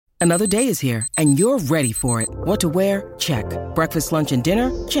Another day is here, and you're ready for it. What to wear? Check. Breakfast, lunch, and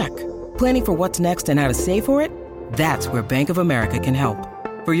dinner? Check. Planning for what's next and how to save for it? That's where Bank of America can help.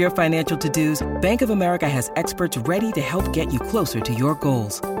 For your financial to-dos, Bank of America has experts ready to help get you closer to your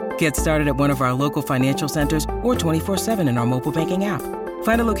goals. Get started at one of our local financial centers or 24/7 in our mobile banking app.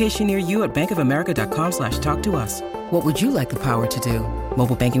 Find a location near you at bankofamerica.com/talktous. What would you like the power to do?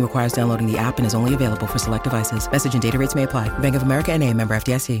 Mobile banking requires downloading the app and is only available for select devices. Message and data rates may apply. Bank of America N.A., member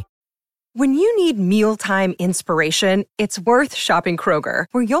FDIC. When you need mealtime inspiration, it's worth shopping Kroger,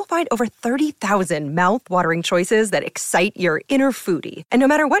 where you'll find over 30,000 mouth-watering choices that excite your inner foodie. And no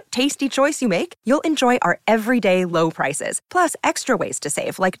matter what tasty choice you make, you'll enjoy our everyday low prices, plus extra ways to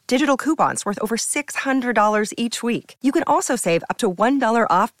save, like digital coupons worth over $600 each week. You can also save up to $1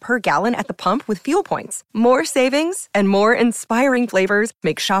 off per gallon at the pump with fuel points. More savings and more inspiring flavors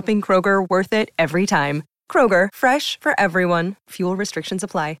make shopping Kroger worth it every time. Kroger, fresh for everyone. Fuel restrictions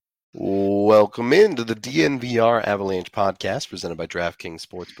apply. Welcome into the DNVR Avalanche podcast presented by DraftKings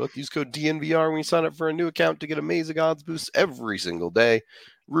Sportsbook. Use code DNVR when you sign up for a new account to get amazing odds boosts every single day.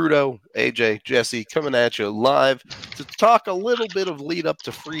 Rudo, AJ, Jesse coming at you live to talk a little bit of lead up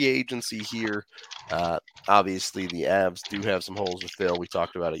to free agency here. Obviously, the Avs do have some holes to fill. We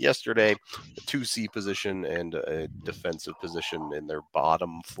talked about it yesterday. The 2C position and a defensive position in their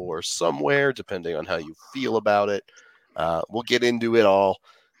bottom four somewhere, depending on how you feel about it. We'll get into it all.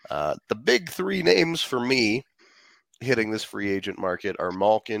 The big three names for me hitting this free agent market are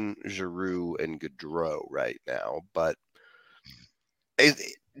Malkin, Giroux, and Gaudreau right now. But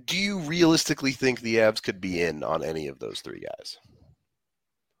do you realistically think the Avs could be in on any of those three guys?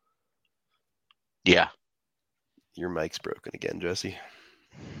 Yeah. Your mic's broken again, Jesse.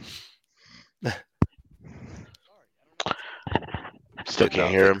 Still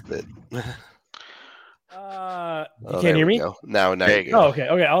can't hear him. You can't hear me? Go. Now there you go. Oh, okay.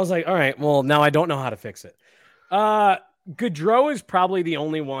 I was like, all right, well, now I don't know how to fix it. Gaudreau is probably the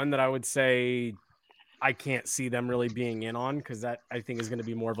only one that I would say I can't see them really being in on, because that I think is going to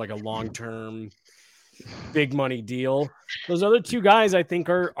be more of like a long-term big money deal. Those other two guys I think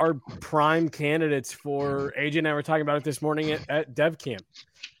are prime candidates for AJ and I were talking about it this morning at Dev Camp.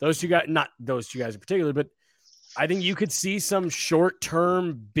 Those two guys, not those two guys in particular, but I think you could see some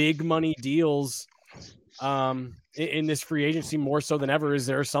short-term big money deals in this free agency more so than ever. Is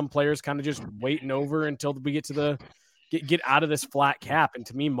there some players kind of just waiting over until we get to get out of this flat cap? And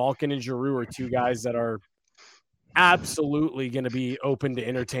to me, Malkin and Giroux are two guys that are absolutely going to be open to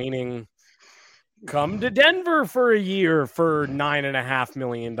entertaining. Come to Denver for a year for $9.5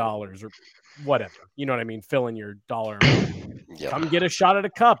 million or whatever. You know what I mean? Fill in your dollar amount. Yep. Come get a shot at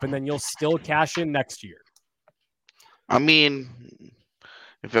a cup, and then you'll still cash in next year. I mean,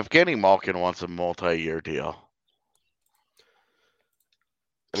 if Evgeny Malkin wants a multi-year deal,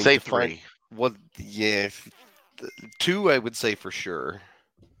 say three. What? Yeah, two. I would say for sure.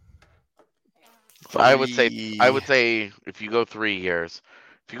 I would say if you go 3 years,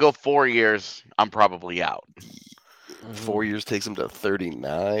 if you go 4 years, I'm probably out. 4 years takes him to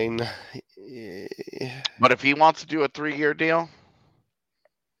 39. But if he wants to do a 3-year deal,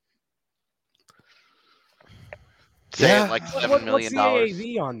 saying like $7 million. What's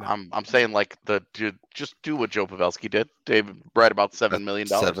the AAV on that? I'm saying like just do what Joe Pavelski did. David right about $7 million.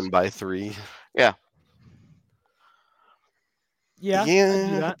 7 by 3. Yeah. Yeah.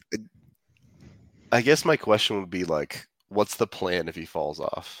 Yeah. I guess my question would be like, what's the plan if he falls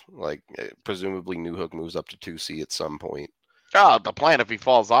off? Like, presumably Newhook moves up to 2C at some point. Oh, the plan if he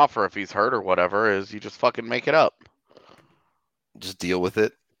falls off or if he's hurt or whatever is you just fucking make it up. Just deal with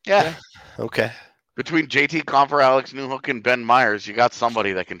it. Yeah. Okay. Between JT Compher, Alex Newhook, and Ben Myers, you got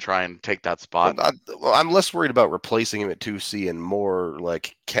somebody that can try and take that spot. I'm less worried about replacing him at 2C and more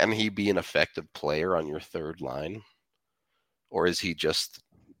like, can he be an effective player on your third line? Or is he just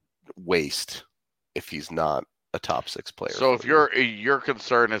waste if he's not a top 6 player? So if your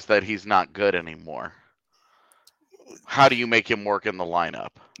concern is that he's not good anymore, how do you make him work in the lineup?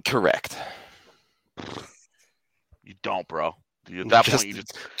 Correct. You don't, bro. At that point, you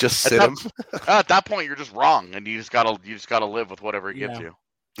just sit him. At that point, you're just wrong, and you just gotta live with whatever he gives you.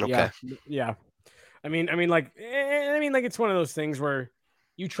 Okay. Yeah. I mean, like it's one of those things where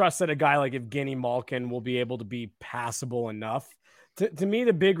you trust that a guy like Evgeny Malkin will be able to be passable enough. To me,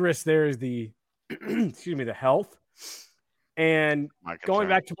 the big risk there is the the health. And going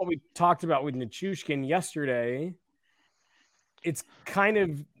back to what we talked about with Nichushkin yesterday, it's kind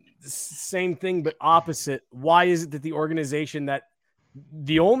of the same thing, but opposite. Why is it that the only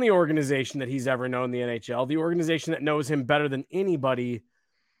organization that he's ever known in the NHL, the organization that knows him better than anybody,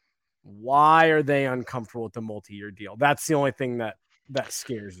 why are they uncomfortable with the multi-year deal? That's the only thing that that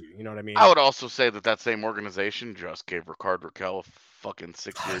scares you. You know what I mean? I would also say that same organization just gave Rickard Raquel a fucking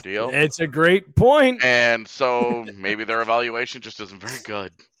 6-year deal. It's a great point. And so maybe their evaluation just isn't very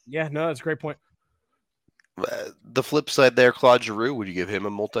good. Yeah, no, that's a great point. The flip side there, Claude Giroux, would you give him a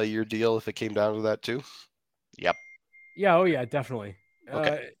multi-year deal if it came down to that too? Yep. Yeah, oh yeah, definitely.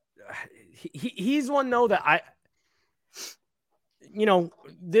 Okay. He's one though that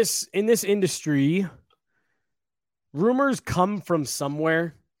this industry, rumors come from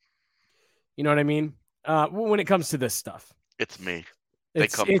somewhere. You know what I mean? When it comes to this stuff, it's me. They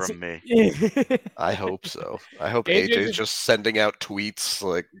come from me. I hope so. I hope AJ AJ's just sending out tweets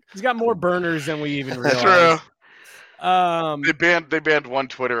like he's got more burners than we even realize. True. They banned one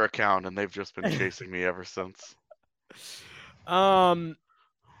Twitter account and they've just been chasing me ever since. But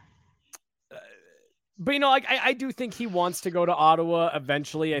I do think he wants to go to Ottawa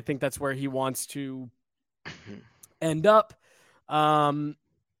eventually. I think that's where he wants to end up. And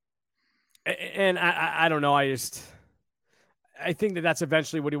I don't know. I think that's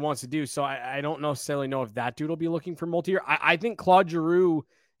eventually what he wants to do. So I don't necessarily know if that dude will be looking for multi-year. I think Claude Giroux,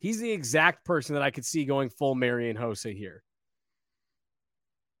 he's the exact person that I could see going full Marian Hossa here.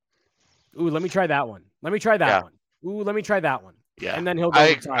 Ooh, let me try that one. Let me try that one. Ooh, let me try that one. Yeah. And then he'll go.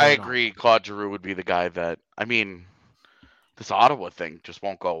 I agree. Claude Giroux would be the guy that, this Ottawa thing just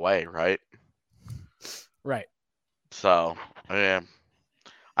won't go away, right? Right. So, yeah.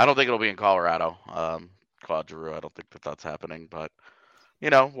 I don't think it'll be in Colorado. Claude Giroux, I don't think that's happening, but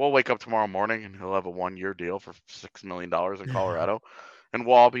we'll wake up tomorrow morning and he'll have a 1-year deal for $6 million in Colorado, and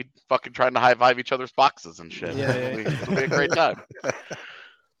we'll all be fucking trying to high five each other's boxes and shit. Yeah. It'll be a great time.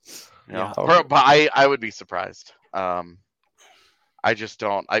 Yeah. But I would be surprised. I just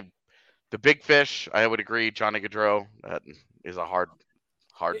don't. The big fish, I would agree. Johnny Gaudreau, that is a hard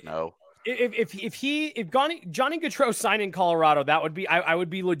no. If Johnny Gaudreau signed in Colorado, that would be I would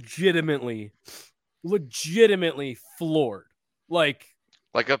be legitimately floored. Like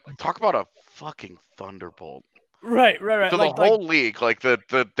Talk about a fucking thunderbolt. Right. To the whole league, like the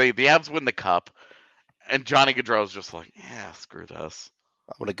Avs win the cup, and Johnny Gaudreau's just like, yeah, screw this.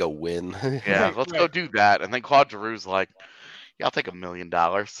 I'm gonna go win. Yeah, let's go do that. And then Claude Giroux's like, yeah, I'll take $1 million.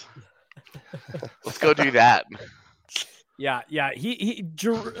 Let's go do that. Yeah.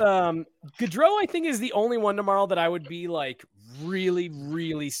 Gaudreau, I think, is the only one tomorrow that I would be like really,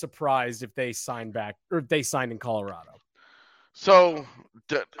 really surprised if they sign back or if they signed in Colorado. So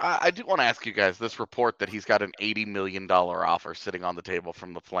I do want to ask you guys this report that he's got an $80 million offer sitting on the table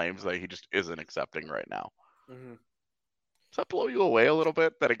from the Flames that he just isn't accepting right now. Mm-hmm. Does that blow you away a little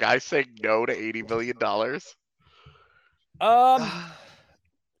bit that a guy's saying no to $80 million? No.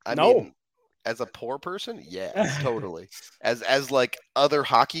 mean, as a poor person, yeah, totally. As like other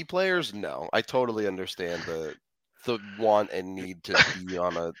hockey players, no. I totally understand the want and need to be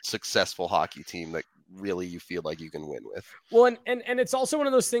on a successful hockey team that really you feel like you can win with. Well, and it's also one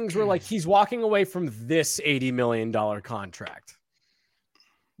of those things where like he's walking away from this $80 million contract.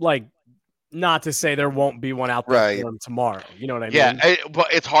 Like, not to say there won't be one out there for him tomorrow. You know what I mean? Yeah,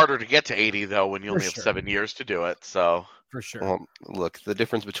 but it's harder to get to 80 though when you only have sure. 7 years to do it. So for sure. Well, look, the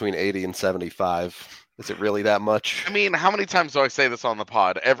difference between 80 and 75, is it really that much? I mean, how many times do I say this on the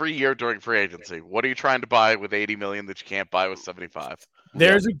pod? Every year during free agency, what are you trying to buy with 80 million that you can't buy with 75?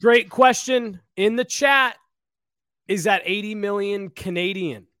 There's a great question in the chat. Is that 80 million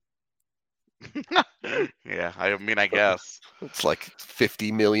Canadian? Yeah, I mean, I guess. It's like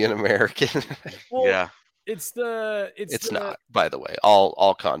 50 million American. Well, yeah. It's not, by the way.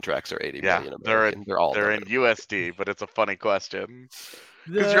 All contracts are 80 Yeah, million American. They're in USD, but it's a funny question.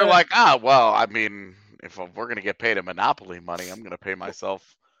 Because The- you're like, well, I mean, if we're going to get paid a monopoly money, I'm going to pay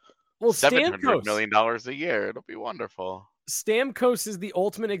myself well, $700 million a year. It'll be wonderful. Stamkos is the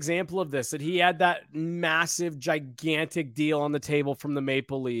ultimate example of this, that he had that massive, gigantic deal on the table from the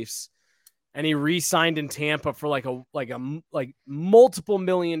Maple Leafs, and he re-signed in Tampa for like multiple $1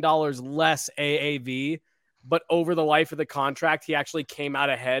 million less AAV, but over the life of the contract, he actually came out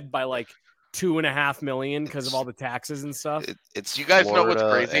ahead by like $2.5 million because of all the taxes and stuff. It's You guys know what's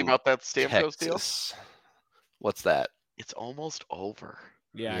Florida crazy and about that Stamkos deal? Texas. What's that? It's almost over.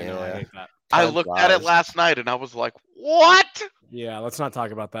 Yeah, I know. I Yeah. hate that. I Time looked at it flies. last night and I was like, what? Yeah, let's not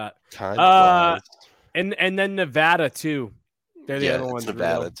talk about that. Time Uh, flies. And then Nevada too. They're the other Yeah, ones. it's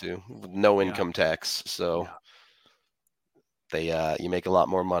Nevada real. too. No Yeah. income tax, so you make a lot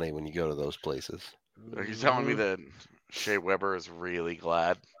more money when you go to those places. Are you telling Mm-hmm. me that Shea Weber is really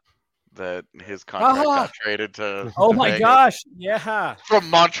glad that his contract got traded to Oh to my Vegas? gosh! Yeah, From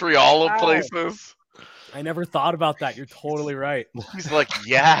Montreal of Wow. places? I never thought about that. You're totally right. He's like,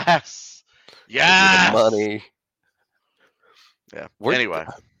 yes. Give me the Yes. money. Yeah. We're- Anyway,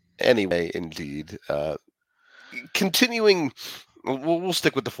 Anyway, indeed. Continuing, we'll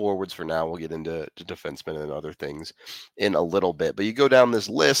stick with the forwards for now. We'll get into defensemen and other things in a little bit. But you go down this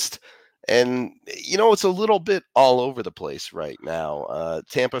list, and it's a little bit all over the place right now.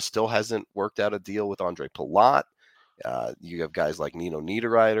 Tampa still hasn't worked out a deal with Andre Palat. You have guys like Nino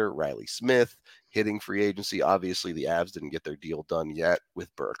Niederreiter, Riley Smith hitting free agency. Obviously, the Avs didn't get their deal done yet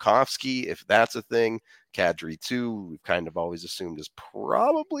with Burakovsky, if that's a thing. Kadri, too, we've kind of always assumed is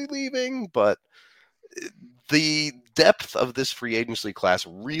probably leaving, but the depth of this free agency class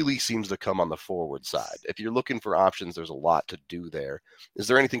really seems to come on the forward side. If you're looking for options, there's a lot to do there. Is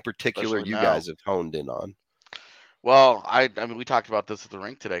there anything particular Especially you now. guys have honed in on? well, I mean, we talked about this at the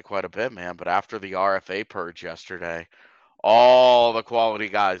rink today quite a bit, man. But after the RFA purge yesterday, all the quality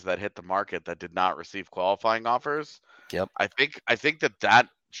guys that hit the market that did not receive qualifying offers, Yep. I think that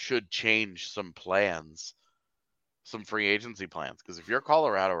should change some plans, some free agency plans. Because if you're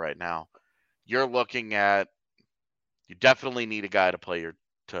Colorado right now, you're looking at you definitely need a guy to play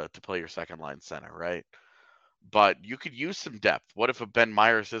your second line center, right? But you could use some depth. What if a Ben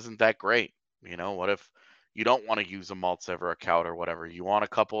Myers isn't that great? What if you don't want to use a Maltsev or a Kaut or whatever? You want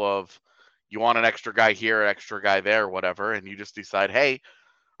an extra guy here, an extra guy there, whatever, and you just decide, hey,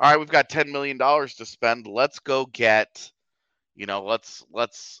 all right, we've got $10 million to spend. Let's go get,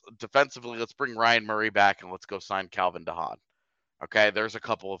 let's defensively, let's bring Ryan Murray back and let's go sign Calvin DeHaan. Okay, there's a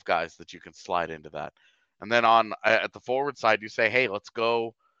couple of guys that you can slide into that. And then at the forward side, you say, hey, let's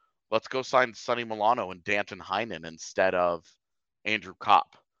go sign Sonny Milano and Danton Heinen instead of Andrew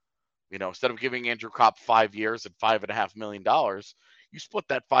Kopp. Instead of giving Andrew Kopp 5 years at $5.5 million, you split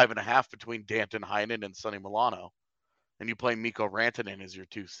that 5.5 between Danton Heinen and Sonny Milano, and you play Mikko Rantanen as your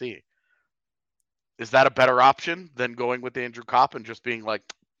 2C. Is that a better option than going with Andrew Kopp and just being like,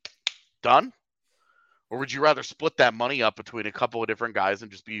 done? Or would you rather split that money up between a couple of different guys and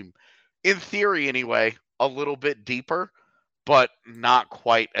just be, in theory anyway, a little bit deeper, but not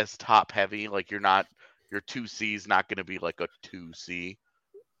quite as top heavy? Like your 2C is not going to be like a 2C.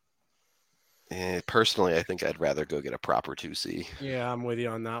 Personally, I think I'd rather go get a proper 2C. Yeah, I'm with you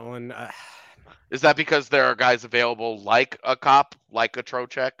on that one. Is that because there are guys available like a Kopp, like a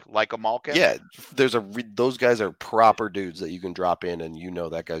Trocheck, like a Malkin? Yeah, those guys are proper dudes that you can drop in, and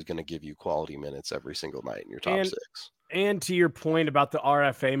that guy's going to give you quality minutes every single night in your top six. And to your point about the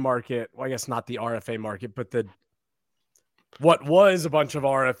RFA market, well, I guess not the RFA market, but what was a bunch of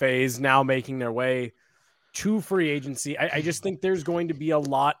RFAs now making their way to free agency. I just think there's going to be a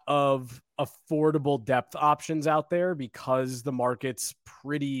lot of affordable depth options out there because the market's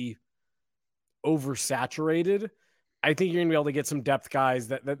pretty oversaturated. I think you're going to be able to get some depth guys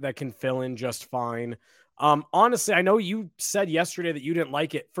that can fill in just fine. Honestly, I know you said yesterday that you didn't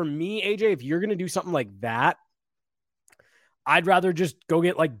like it. For me, AJ, if you're going to do something like that, I'd rather just go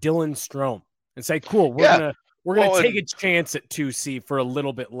get like Dylan Strome and say, cool, we're gonna take a chance at 2C for a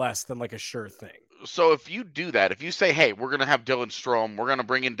little bit less than like a sure thing. So if you do that, if you say, hey, we're going to have Dylan Strome, we're going to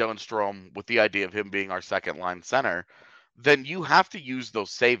bring in Dylan Strome with the idea of him being our second line center, then you have to use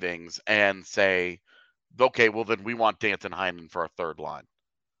those savings and say, okay, well then we want Danton Heinen for our third line.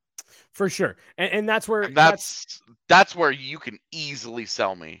 For sure. And that's where that's where you can easily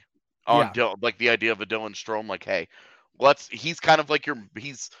sell me on like the idea of a Dylan Strome, like, hey, he's kind of like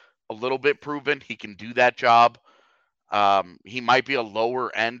he's a little bit proven. He can do that job. He might be a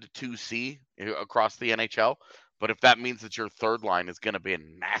lower end 2C across the NHL, but if that means that your third line is going to be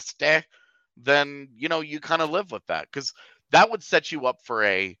nasty, then, you kind of live with that, because that would set you up for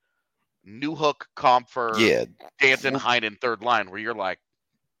a Newhook, Compher, Danton Heinen third line where you're like,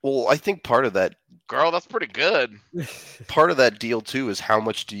 well, I think part of that, girl, that's pretty good. Part of that deal too is how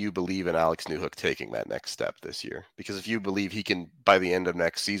much do you believe in Alex Newhook taking that next step this year? Because if you believe he can, by the end of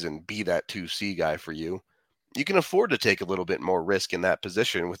next season, be that 2C guy for you, you can afford to take a little bit more risk in that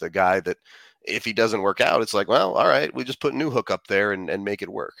position with a guy that, if he doesn't work out, it's like, well, all right, we just put Newhook up there and make it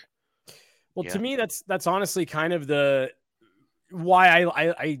work. Well, to me, that's honestly kind of the why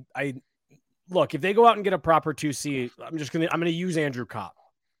I look, if they go out and get a proper 2C, I'm going to use Andrew Kopp.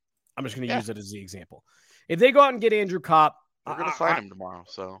 I'm just going to use it as the example. If they go out and get Andrew Kopp, we're going to sign him tomorrow.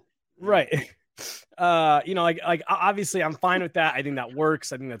 So right. Like obviously I'm fine with that. I think that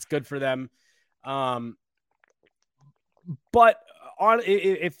works. I think that's good for them. But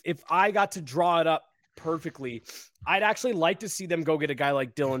if I got to draw it up perfectly, I'd actually like to see them go get a guy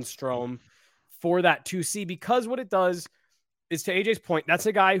like Dylan Strome for that 2C, because what it does is, to AJ's point, that's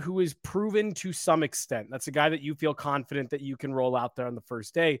a guy who is proven to some extent. That's a guy that you feel confident that you can roll out there on the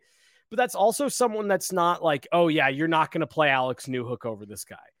first day. But that's also someone that's not like, oh yeah, you're not going to play Alex Newhook over this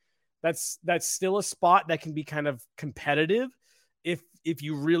guy. That's still a spot that can be kind of competitive. if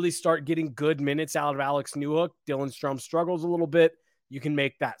you really start getting good minutes out of Alex Newhook, Dylan Strom struggles a little bit. You can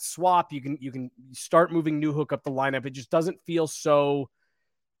make that swap. You can start moving Newhook up the lineup. It just doesn't feel so,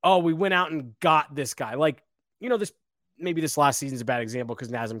 oh, we went out and got this guy. Like, this last season's a bad example because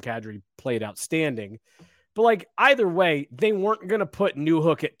Nazem Kadri played outstanding. But like either way, they weren't going to put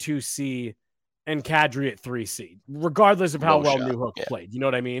Newhook at 2C and Kadri at 3C, regardless of how Newhook played. You know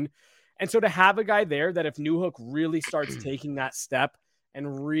what I mean? And so to have a guy there that if Newhook really starts taking that step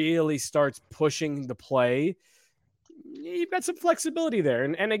and really starts pushing the play, you've got some flexibility there.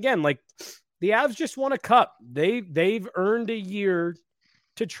 And again, like the Avs just won a cup. They've earned a year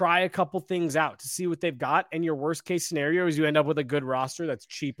to try a couple things out to see what they've got. And your worst case scenario is you end up with a good roster that's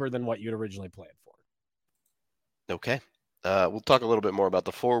cheaper than what you'd originally planned for. Okay. We'll talk a little bit more about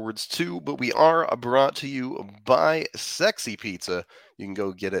the forwards too, but we are brought to you by Sexy Pizza. You can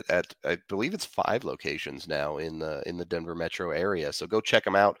go get it at, I believe it's 5 locations now in the Denver metro area. So go check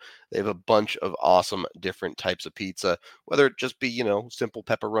them out. They have a bunch of awesome different types of pizza, whether it just be, simple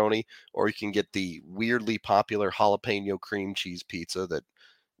pepperoni, or you can get the weirdly popular jalapeno cream cheese pizza that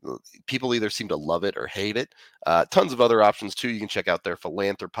people either seem to love it or hate it. Tons of other options too. You can check out their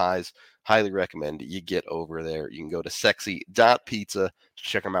philanthropies. Highly recommend you get over there. You can go to sexy.pizza to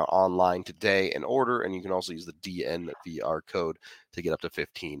check them out online today and order. And you can also use the DNVR code to get up to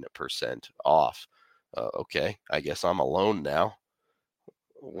 15% off. Okay, I guess I'm alone now.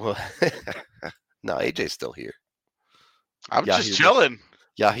 No, AJ's still here. I'm just chilling.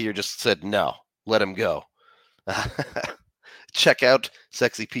 Yahir just said, no, let him go. Check out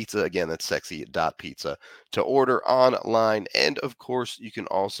Sexy Pizza. Again, that's sexy.pizza to order online. And of course, you can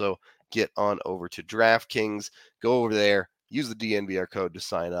also get on over to DraftKings. Go over there, use the DNVR code to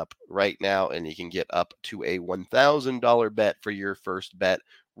sign up right now, and you can get up to a $1,000 bet for your first bet,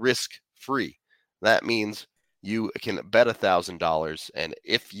 risk-free. That means you can bet $1,000, and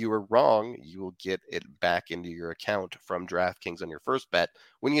if you are wrong, you will get it back into your account from DraftKings on your first bet.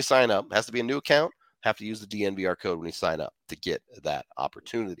 When you sign up, it has to be a new account. Have to use the DNVR code when you sign up to get that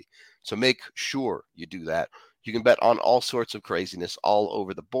opportunity. So make sure you do that. You can bet on all sorts of craziness all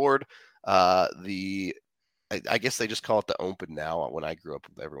over the board. I guess they just call it the Open now. When I grew up,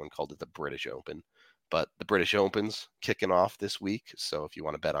 everyone called it the British Open. But the British Open's kicking off this week. So if you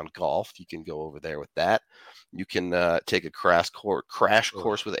want to bet on golf, you can go over there with that. You can take a crash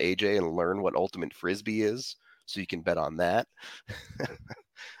course with AJ and learn what Ultimate Frisbee is. So you can bet on that.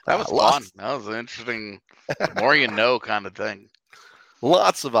 That was fun. That was an interesting, the more you know kind of thing.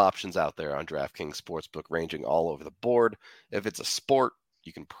 Lots of options out there on DraftKings Sportsbook, ranging all over the board. If it's a sport,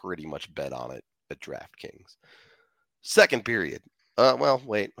 you can pretty much bet on it at DraftKings. Second period.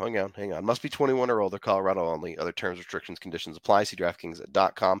 Wait, hang on. Must be 21 or older, Colorado only. Other terms, restrictions, conditions apply. See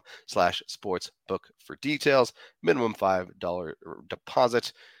DraftKings.com/sportsbook for details. Minimum $5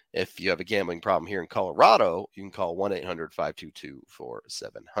 deposit. If you have a gambling problem here in Colorado, you can call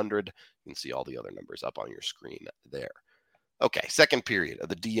 1-800-522-4700. You can see all the other numbers up on your screen there. Okay, second period of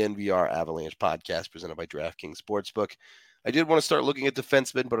the DNVR Avalanche podcast presented by DraftKings Sportsbook. I did want to start looking at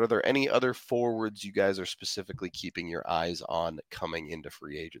defensemen, but are there any other forwards you guys are specifically keeping your eyes on coming into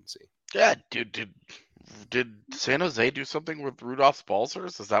free agency? Yeah, did San Jose do something with Rudolph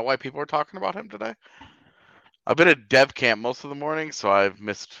Balcers? Is that why people are talking about him today? I've been at dev camp most of the morning, so I've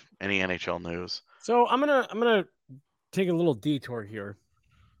missed any NHL news. So I'm gonna take a little detour here.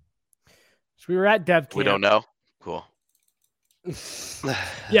 So we were at dev camp. We don't know. Cool.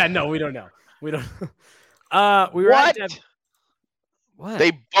 Yeah, no, we don't know. We don't. We were what? At dev. What?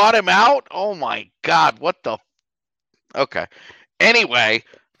 They bought him out? Oh my God! What the? Okay. Anyway,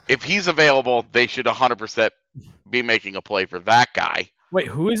 if he's available, they should 100% be making a play for that guy. Wait,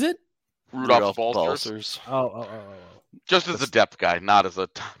 who is it? Rudolph Balcers. Oh. Just as a depth guy, not as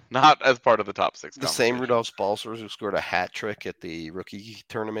part of the top 6. The same Rudolph Balcers who scored a hat trick at the rookie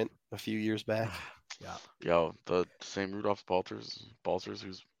tournament a few years back. Yeah. Yo, the same Rudolph Balcers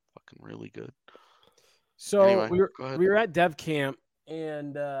who's fucking really good. So anyway, we were at dev camp,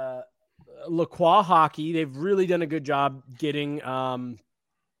 and Lacroix Hockey, they've really done a good job getting I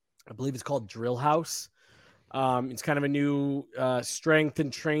believe it's called Drill House. It's kind of a new strength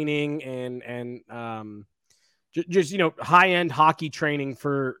and training and just high-end hockey training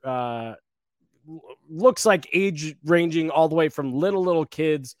for looks like age ranging all the way from little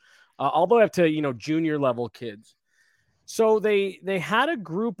kids all the way up to junior level kids. So they had a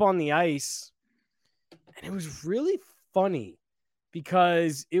group on the ice, and it was really funny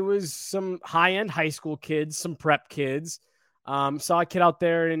because it was some high-end high school kids, some prep kids. Saw a kid out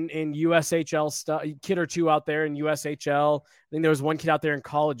there in USHL stuff, kid or two out there in USHL. I think there was one kid out there in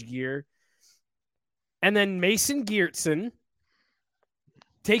college gear. And then Mason Geertsen,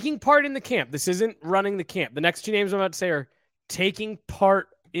 taking part in the camp. This isn't running the camp. The next two names I'm about to say are taking part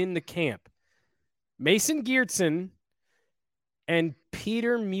in the camp. Mason Geertsen and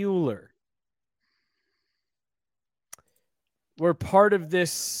Peter Mueller were part of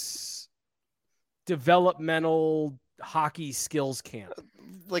this developmental hockey skills camp.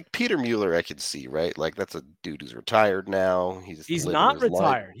 Like Peter Mueller, I could see, right? Like that's a dude who's retired now. He's not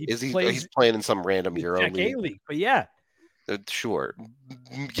retired. He's playing in some random Euro league. But yeah. Sure.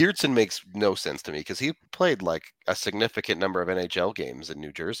 Geertsen makes no sense to me because he played like a significant number of NHL games in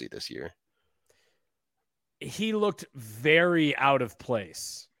New Jersey this year. He looked very out of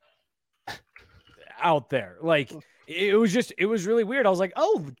place out there. Like it was really weird. I was like,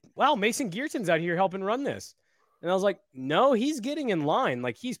 oh, wow, Mason Geertsen's out here helping run this. And I was like, no, he's getting in line.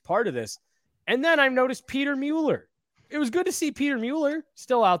 Like he's part of this. And then I noticed Peter Mueller. It was good to see Peter Mueller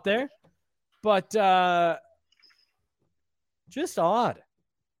still out there, but just odd.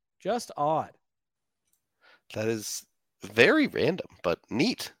 That is very random, but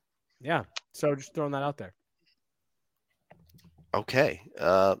neat. Yeah. So just throwing that out there. Okay.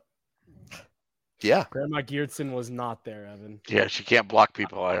 Yeah. Grandma Geertsen was not there, Evan. Yeah, she can't block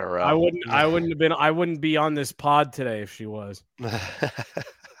people IRL. I wouldn't be on this pod today if she was. Guys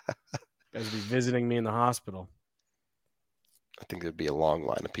would be visiting me in the hospital. I think there'd be a long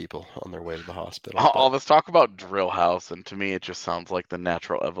line of people on their way to the hospital. All this talk about Drill House, and to me, it just sounds like the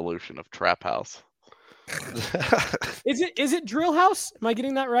natural evolution of Trap House. Is it Drill House? Am I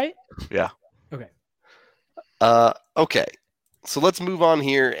getting that right? Yeah. Okay. Okay. So let's move on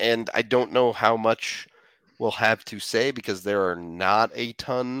here, and I don't know how much we'll have to say because there are not a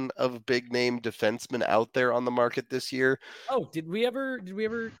ton of big name defensemen out there on the market this year. Oh, did we ever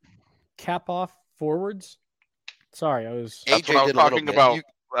cap off forwards? Sorry, That's what I was talking about.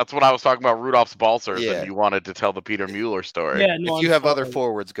 That's what I was talking about. Rudolph's Balsers, and you wanted to tell the Peter Mueller story. Yeah, no, if you have other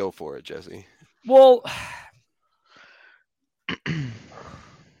forwards, go for it, Jesse. Well,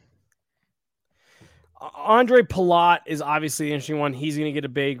 Andre Palat is obviously an interesting one. He's going to get a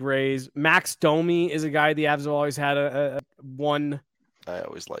big raise. Max Domi is a guy the Avs have always had a one. I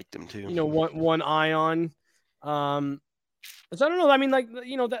always liked him too. One eye on. So I don't know. I mean, like,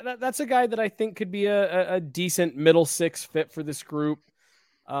 that's a guy that I think could be a decent middle six fit for this group.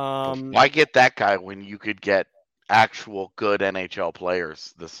 Why get that guy when you could get actual good NHL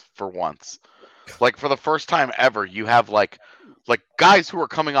players this for once? Like for the first time ever, you have like guys who are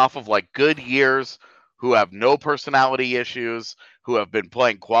coming off of like good years, who have no personality issues, who have been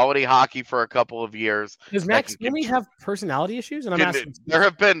playing quality hockey for a couple of years. Does Max Domi have personality issues? And I'm asking.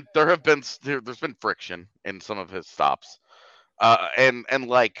 There's been friction in some of his stops, and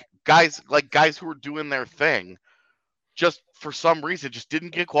like guys who were doing their thing, just for some reason just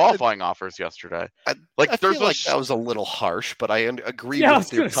didn't get qualifying offers yesterday. I feel like that was a little harsh, but I agree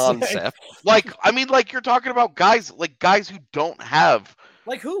with your concept. You're talking about guys who don't have.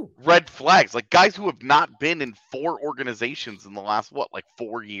 Like who? Red flags. Like guys who have not been in 4 organizations in the last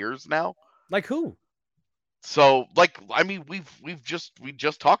 4 years now? Like who? So we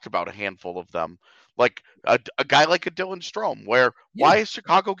just talked about a handful of them. Like a guy like a Dylan Strome, why is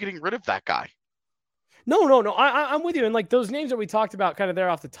Chicago getting rid of that guy? No. I'm with you. And like those names that we talked about kind of there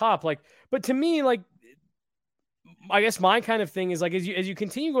off the top, but to me, like, I guess my kind of thing is like, as you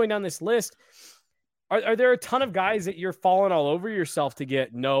continue going down this list, are there a ton of guys that you're falling all over yourself to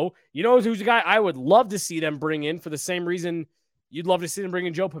get? No. You know who's a guy I would love to see them bring in for the same reason you'd love to see them bring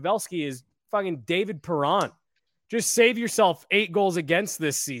in Joe Pavelski is fucking David Perron. Just save yourself 8 goals against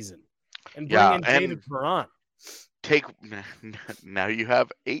this season and bring in David Perron. Now you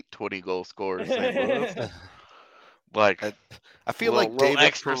have 8 20-goal scorers. Like I feel like David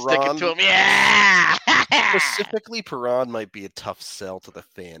extra Perron, sticking to him. Yeah. Specifically, Perron might be a tough sell to the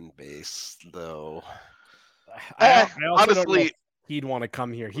fan base, though. I honestly, he'd want to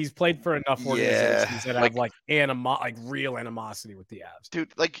come here. He's played for enough organizations that have real animosity with the Avs.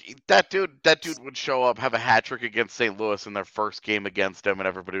 Dude, that dude would show up, have a hat trick against St. Louis in their first game against him, and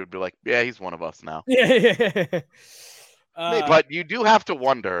everybody would be like, "Yeah, he's one of us now." Yeah. But you do have to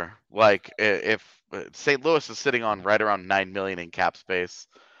wonder, if St. Louis is sitting on right around $9 million in cap space,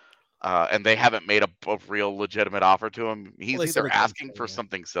 and they haven't made a real legitimate offer to him, he's either asking for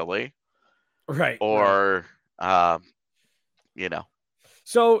something silly, right, or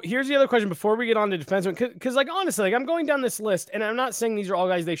So here's the other question before we get on to defensemen, because honestly, I'm going down this list, and I'm not saying these are all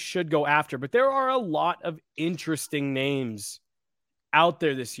guys they should go after, but there are a lot of interesting names out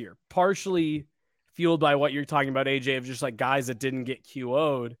there this year, partially fueled by what you're talking about, AJ, of just like guys that didn't get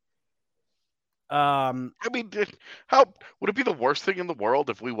QO'd. How would it be the worst thing in the world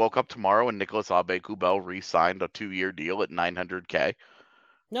if we woke up tomorrow and Nicolas Aube-Kubel re-signed a 2-year deal at $900K?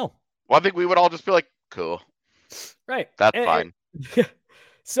 No. Well, I think we would all just be like, cool. Right. That's fine.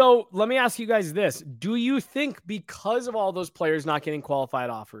 So let me ask you guys this. Do you think because of all those players not getting qualified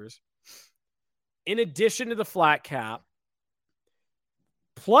offers, in addition to the flat cap,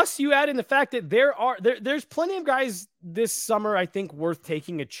 plus you add in the fact that there's plenty of guys this summer, I think, worth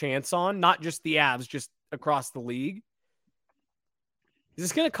taking a chance on, not just the Avs, just across the league. Is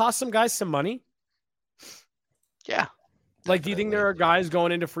this going to cost some guys some money? Yeah. Like, do you think there are guys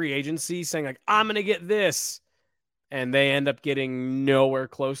going into free agency saying, like, I'm going to get this, and they end up getting nowhere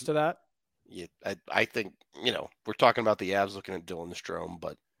close to that? Yeah, I think, we're talking about the Avs looking at Dylan Strome,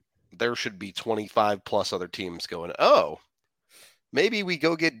 but there should be 25 plus other teams going, oh, maybe we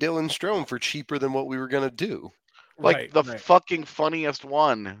go get Dylan Strome for cheaper than what we were going to do. Like, fucking funniest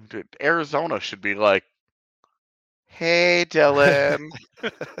one, dude, Arizona should be like, hey, Dylan.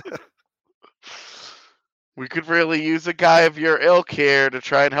 We could really use a guy of your ilk here to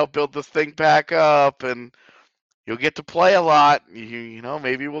try and help build this thing back up, and you'll get to play a lot.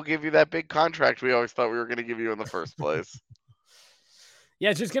 Maybe we'll give you that big contract we always thought we were going to give you in the first place.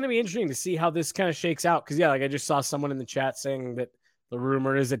 Yeah, it's just going to be interesting to see how this kind of shakes out. Because, I just saw someone in the chat saying that the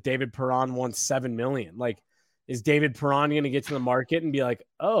rumor is that David Perron wants $7 million. Like, is David Perron going to get to the market and be like,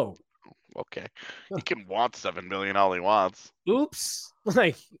 oh, okay, he can want $7 million all he wants. Oops.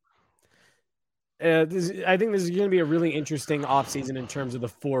 Like, I think this is going to be a really interesting offseason in terms of the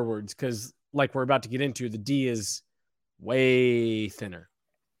forwards, because like we're about to get into, the D is way thinner.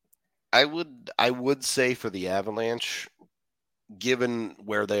 I would say for the Avalanche, given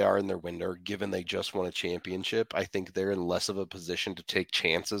where they are in their window, given they just won a championship, I think they're in less of a position to take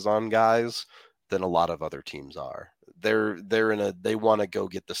chances on guys than a lot of other teams are. They want to go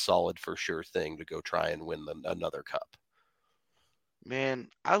get the solid for sure thing to go try and win another cup. Man,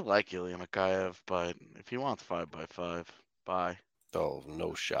 I like Ilya Mikheyev, but if he wants 5x5, bye. Oh,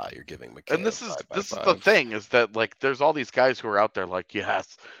 no shot you're giving Mikheyev. And this is the thing, is that like there's all these guys who are out there like,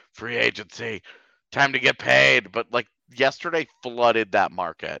 yes, free agency, time to get paid, but like yesterday flooded that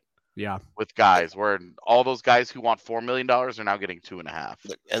market. Yeah. With guys where all those guys who want $4 million are now getting 2.5.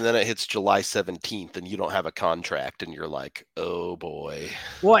 And then it hits July 17th and you don't have a contract and you're like, oh boy.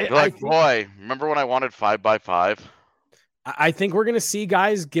 Well, boy, remember when I wanted 5x5? I think we're going to see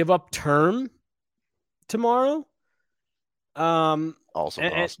guys give up term tomorrow. Also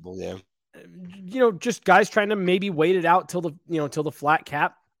possible, yeah. Just guys trying to maybe wait it out till the flat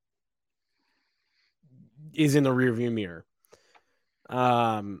cap is in the rearview mirror.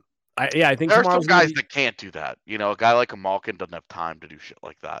 I think there are some guys that can't do that. A guy like a Malkin doesn't have time to do shit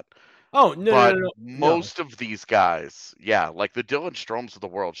like that. Oh, no. Most of these guys, like the Dylan Stromes of the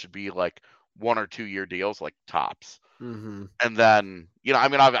world should be like 1 or 2 year deals, like tops. Mm-hmm. And then,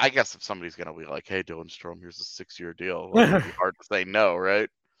 I guess if somebody's going to be like, hey, Dylan Strome, here's a 6-year deal, it'd be hard to say no, right?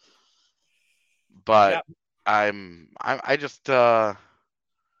 But I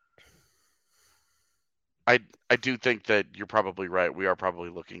do think that you're probably right. We are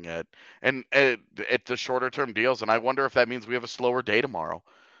probably looking at the shorter term deals, and I wonder if that means we have a slower day tomorrow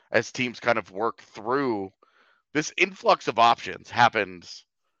as teams kind of work through this influx of options. Happens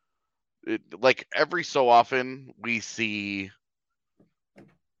like every so often we see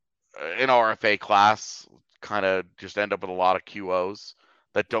an RFA class kind of just end up with a lot of QOs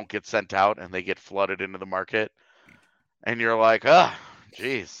that don't get sent out and they get flooded into the market, and you're like,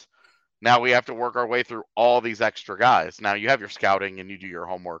 geez. Now we have to work our way through all these extra guys. Now you have your scouting and you do your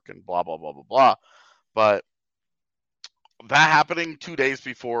homework and blah, blah, blah, blah, blah. But that happening 2 days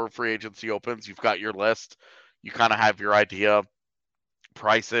before free agency opens, you've got your list. You kind of have your idea,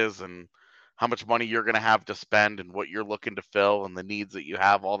 prices and how much money you're going to have to spend and what you're looking to fill and the needs that you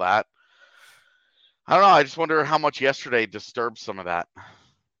have, all that. I don't know. I just wonder how much yesterday disturbed some of that,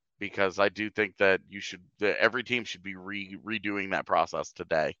 because I do think that every team should be redoing that process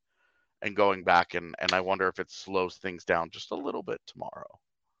today and going back, and I wonder if it slows things down just a little bit tomorrow.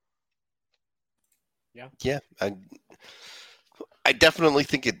 Yeah. I definitely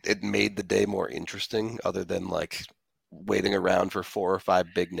think it made the day more interesting, other than like waiting around for 4 or 5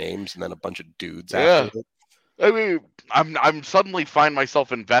 big names and then a bunch of dudes after it. I mean, I'm suddenly find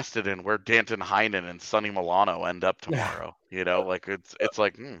myself invested in where Danton Heinen and Sonny Milano end up tomorrow. Like it's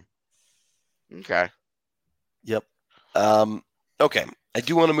like, okay. Yep. Okay. I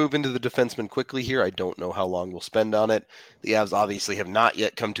do want to move into the defenseman quickly here. I don't know how long we'll spend on it. The Avs obviously have not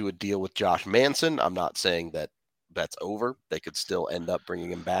yet come to a deal with Josh Manson. I'm not saying that that's over. They could still end up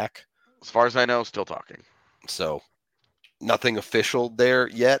bringing him back. As far as I know, still talking. So nothing official there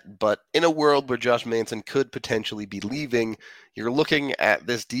yet, but in a world where Josh Manson could potentially be leaving, you're looking at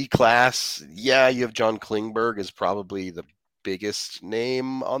this D class. Yeah, you have John Klingberg as probably the biggest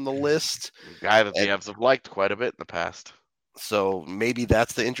name on the list. Guy that the And- Evs have liked quite a bit in the past. So maybe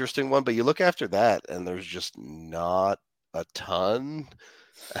that's the interesting one. But you look after that, and there's just not a ton.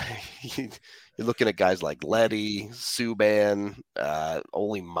 You're looking at guys like Letty, Subban,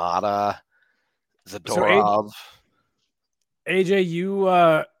 Oli Mata, Zadorov. AJ, you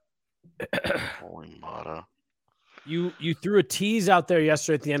Holy Mata. you threw a tease out there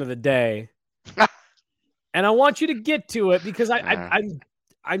yesterday at the end of the day, and I want you to get to it because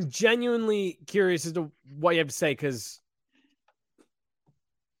I'm genuinely curious as to what you have to say because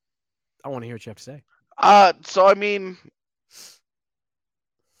I want to hear what you have to say. So I mean,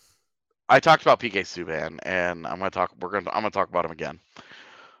 I talked about PK Subban, and I'm gonna talk about him again.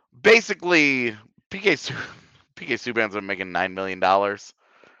 Basically, PK Subban's been making $9 million,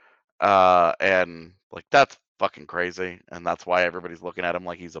 and like that's fucking crazy, and that's why everybody's looking at him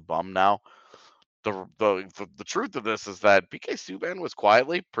like he's a bum now. The truth of this is that PK Subban was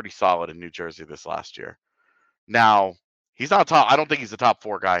quietly pretty solid in New Jersey this last year. Now he's not top. I don't think he's a top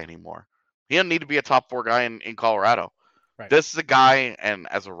 4 guy anymore. He doesn't need to be a top 4 guy in Colorado. Right. This is a guy, and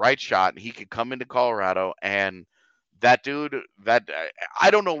as a right shot, he could come into Colorado, and that dude,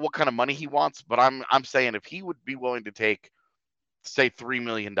 I don't know what kind of money he wants, but I'm saying if he would be willing to take, say, $3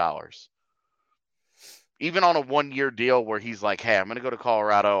 million, even on a 1-year deal where he's like, hey, I'm going to go to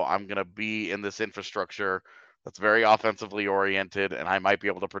Colorado, I'm going to be in this infrastructure that's very offensively oriented, and I might be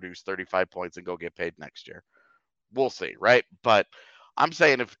able to produce 35 points and go get paid next year. We'll see, right? But I'm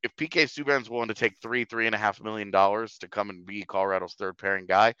saying if PK Subban's willing to take $3.5 million to come and be Colorado's third pairing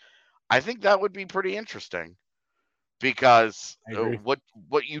guy, I think that would be pretty interesting. Because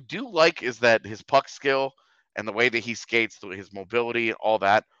what you do like is that his puck skill and the way that he skates, his mobility, all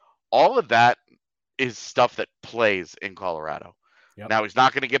of that is stuff that plays in Colorado. Yep. Now he's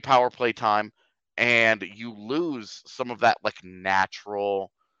not going to get power play time, and you lose some of that like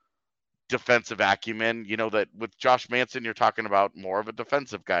natural defensive acumen. You know that with Josh Manson, you're talking about more of a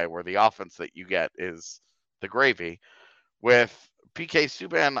defensive guy, where the offense that you get is the gravy. With PK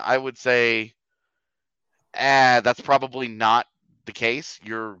Subban, I would say, that's probably not the case.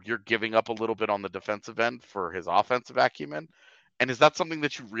 You're giving up a little bit on the defensive end for his offensive acumen, and is that something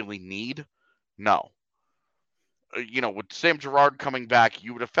that you really need? No. With Sam Girard coming back,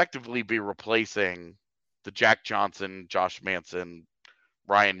 you would effectively be replacing the Jack Johnson, Josh Manson,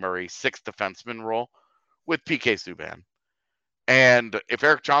 Ryan Murray 6th defenseman role with PK Subban. And if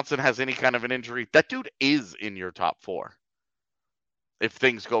Erik Johnson has any kind of an injury, that dude is in your top 4 if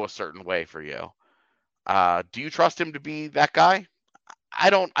things go a certain way for you. Do you trust him to be that guy? I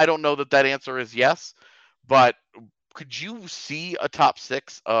don't know that answer is yes, but could you see a top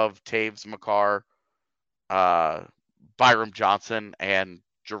 6 of Taves, Makar, Byram Johnson, and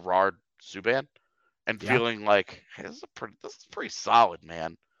Girard Subban, and feeling like, hey, this is pretty solid,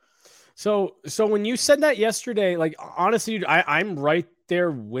 man? So when you said that yesterday, like honestly, I'm right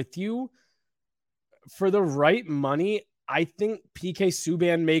there with you. For the right money, I think PK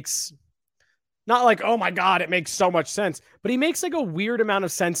Subban makes, not like, oh my God, it makes so much sense, but he makes like a weird amount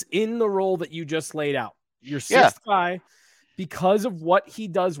of sense in the role that you just laid out. Your 6th guy, because of what he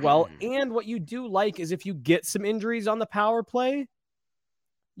does well. And what you do like is if you get some injuries on the power play,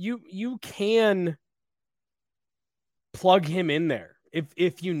 you can plug him in there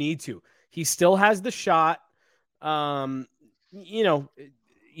if you need to. He still has the shot. He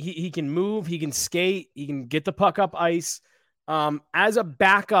can move, he can skate, he can get the puck up ice. As a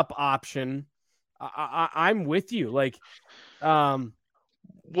backup option, I'm with you. Like,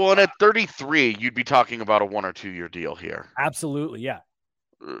 well, and at 33, you'd be talking about a 1 or 2 year deal here. Absolutely, yeah.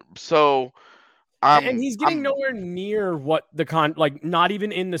 So, and he's getting nowhere near what not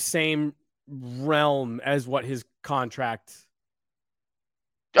even in the same realm as what his contract.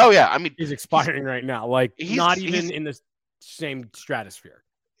 Oh yeah, I mean, is expiring right now. Like, not even in the same stratosphere.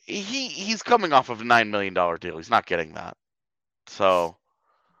 He's coming off of a $9 million deal. He's not getting that. So,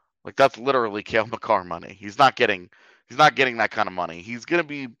 like, that's literally Cale Makar money. He's not getting that kind of money. He's gonna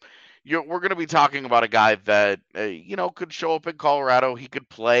be. We're gonna be talking about a guy that could show up in Colorado. He could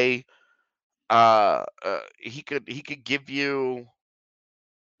play. He could give you.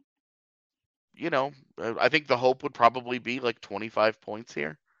 I think the hope would probably be like 25 points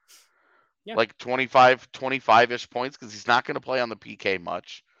here. Yeah. Like 25-ish points, because he's not going to play on the PK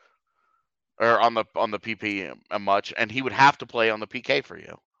much, or on the PP much, and he would have to play on the PK for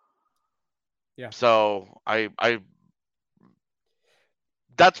you. Yeah. So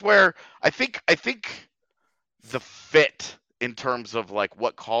that's where I think the fit in terms of like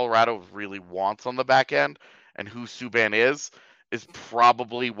what Colorado really wants on the back end and who Subban is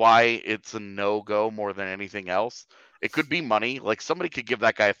probably why it's a no-go more than anything else. It could be money. Like somebody could give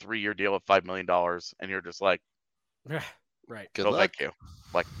that guy a 3-year deal of $5 million, and you're just like, right. Good no, luck. thank you.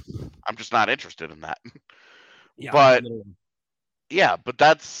 Like, I'm just not interested in that. Yeah, But literally. yeah, but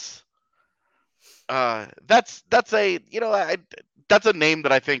that's a that's a name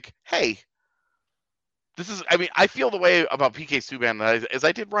that I think, hey, this is. I mean, I feel the way about PK Subban as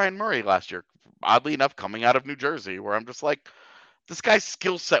I did Ryan Murray last year. Oddly enough, coming out of New Jersey, where I'm just like, this guy's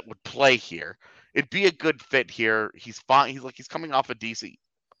skill set would play here. It'd be a good fit here. He's fine. He's coming off a decent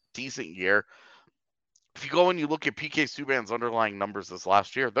year. If you go and you look at PK Subban's underlying numbers this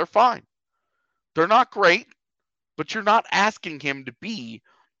last year, they're fine. They're not great, but you're not asking him to be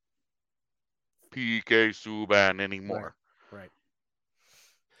PK Subban anymore. Right.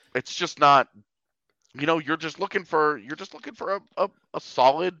 It's just not. You're just looking for a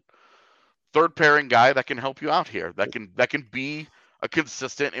solid third pairing guy that can help you out here. That can be a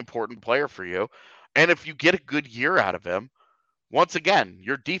consistent, important player for you. And if you get a good year out of him, once again,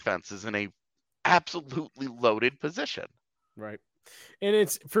 your defense is in a absolutely loaded position. Right. And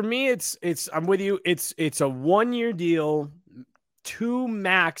it's for me, it's I'm with you. It's a 1-year deal, 2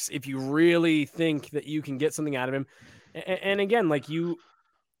 max if you really think that you can get something out of him. And again, like you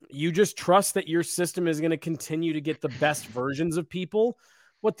just trust that your system is going to continue to get the best versions of people.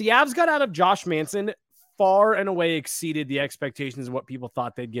 What the Avs got out of Josh Manson far and away exceeded the expectations of what people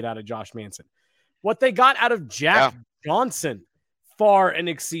thought they'd get out of Josh Manson. What they got out of Jack Johnson far and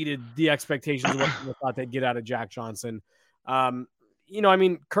exceeded the expectations of what people thought they'd get out of Jack Johnson. Curtis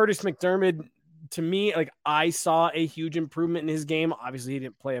McDermott, to me, like I saw a huge improvement in his game. Obviously, he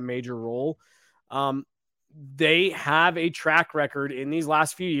didn't play a major role. They have a track record in these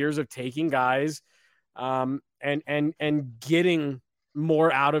last few years of taking guys and getting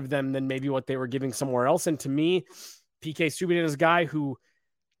more out of them than maybe what they were giving somewhere else. And to me, PK Subban is a guy who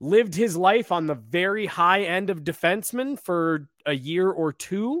lived his life on the very high end of defenseman for a year or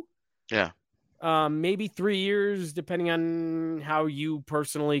 2. Yeah. Maybe 3 years, depending on how you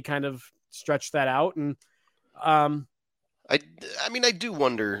personally kind of stretch that out. And I do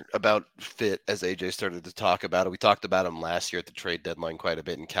wonder about fit as AJ started to talk about it. We talked about him last year at the trade deadline quite a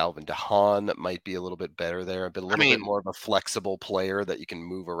bit, and Calvin DeHaan might be a little bit better there, a little bit more of a flexible player that you can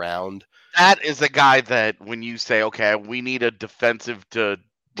move around. That is a guy that when you say, okay, we need a defensive to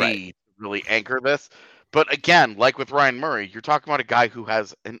D to really anchor this. But again, like with Ryan Murray, you're talking about a guy who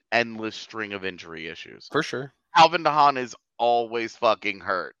has an endless string of injury issues. For sure. Calvin DeHaan is always fucking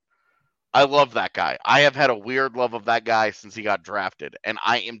hurt. I love that guy. I have had a weird love of that guy since he got drafted. And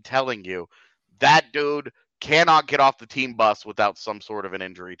I am telling you, that dude cannot get off the team bus without some sort of an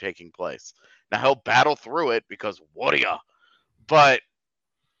injury taking place. Now, he'll battle through it because what are ya? But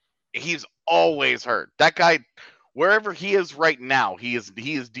he's always hurt. That guy, wherever he is right now, he is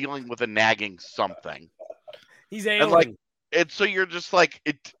dealing with a nagging something. He's ailing. And so you're just like,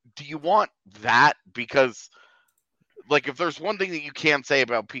 do you want that? Because like, if there's one thing that you can say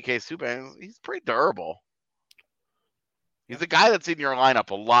about PK Subban, he's pretty durable. He's a guy that's in your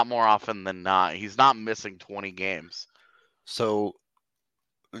lineup a lot more often than not. He's not missing 20 games. So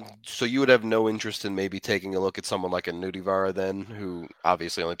you would have no interest in maybe taking a look at someone like a Nudivara then, who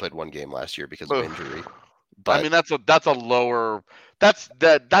obviously only played 1 game last year because of injury. But I mean, that's a lower. That's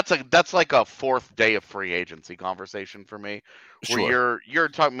like a 4th day of free agency conversation for me. Where you're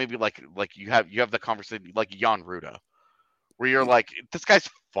talking maybe like you have the conversation like Jan Ruda, where you're like, this guy's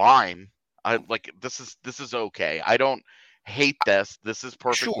fine. This is okay. I don't hate this. This is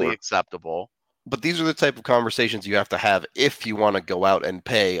perfectly acceptable. But these are the type of conversations you have to have if you want to go out and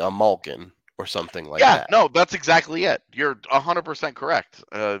pay a Malkin or something like that. Yeah, no, that's exactly it. You're 100% correct.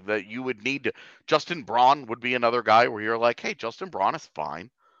 That you would need to. Justin Braun would be another guy where you're like, hey, Justin Braun is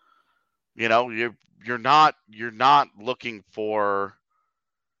fine. You're not looking for.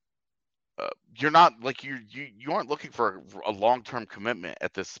 You're not like you aren't looking for a long-term commitment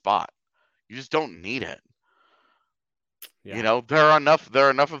at this spot. You just don't need it. Yeah. There are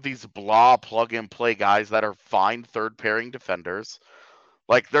enough of these blah plug and play guys that are fine third pairing defenders.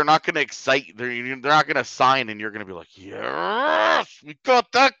 Like they're not going to excite. They're not going to sign, and you're going to be like, yes, we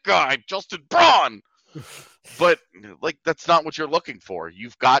got that guy, Justin Braun. But like that's not what you're looking for.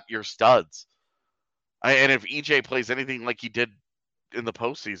 You've got your studs. And if EJ plays anything like he did in the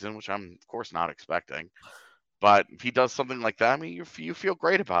postseason, which I'm of course not expecting, but if he does something like that, I mean, you feel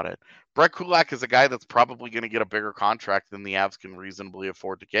great about it. Brett Kulak is a guy that's probably going to get a bigger contract than the Avs can reasonably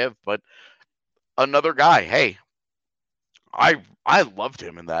afford to give. But another guy, hey, I loved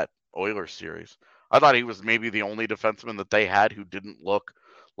him in that Oilers series. I thought he was maybe the only defenseman that they had who didn't look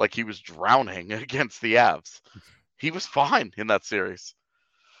like he was drowning against the Avs. He was fine in that series.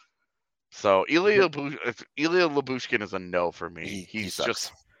 So Ilya Lyubushkin is a no for me. He He's sucks.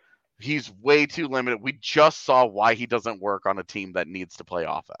 just he's way too limited. We just saw why he doesn't work on a team that needs to play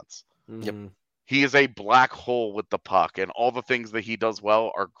offense. Yep. He is a black hole with the puck, and all the things that he does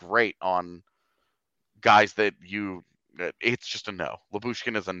well are great on guys that it's just a no.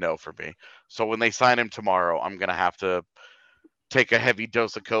 Lyubushkin is a no for me. So when they sign him tomorrow, I'm going to have to take a heavy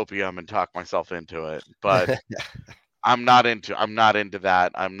dose of copium and talk myself into it. But I'm not into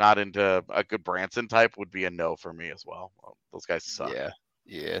that. I'm not into a good Branson type would be a no for me as well. Those guys suck.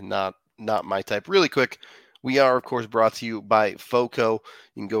 Yeah, not my type. Really quick, we are, of course, brought to you by FOCO.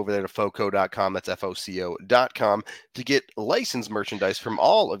 You can go over there to FOCO.com. That's FOCO.com to get licensed merchandise from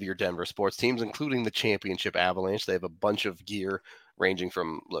all of your Denver sports teams, including the Championship Avalanche. They have a bunch of gear ranging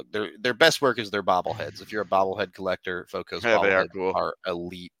from, look, their best work is their bobbleheads. If you're a bobblehead collector, FOCO's bobbleheads are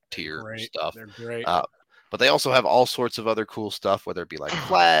elite tier stuff. They're great. But they also have all sorts of other cool stuff, whether it be like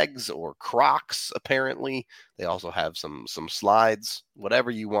flags or Crocs, apparently. They also have some slides,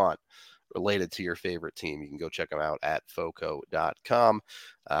 whatever you want related to your favorite team. You can go check them out at foco.com.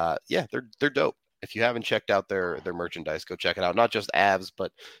 Yeah, they're dope. If you haven't checked out their merchandise, go check it out. Not just Avs,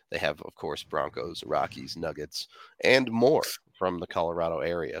 but they have, of course, Broncos, Rockies, Nuggets, and more from the Colorado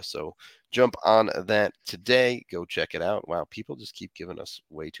area. So jump on that today. Go check it out. Wow, people just keep giving us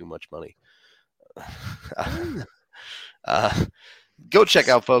way too much money. Go check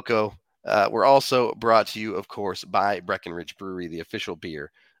out FOCO. We're also brought to you, of course, by Breckenridge Brewery, the official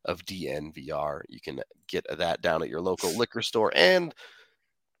beer of DNVR. You can get that down at your local liquor store. And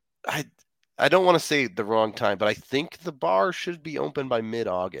I don't want to say the wrong time, but I think the bar should be open by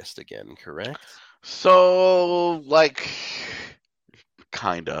mid-August again, correct? So,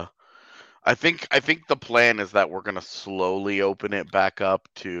 kinda. I think the plan is that we're gonna slowly open it back up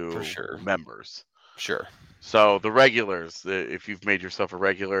to members. Sure. So the regulars, if you've made yourself a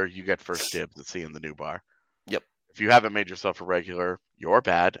regular, you get first dibs at seeing the new bar. Yep. If you haven't made yourself a regular, you're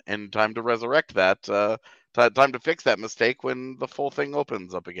bad, and time to resurrect that. Time to fix that mistake when the full thing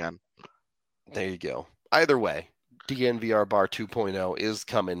opens up again. There you go. Either way, DNVR Bar 2.0 is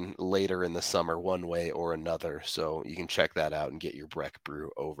coming later in the summer one way or another. So you can check that out and get your Breck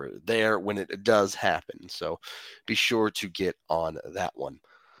Brew over there when it does happen. So be sure to get on that one.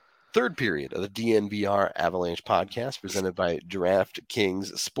 Third period of the DNVR Avalanche podcast presented by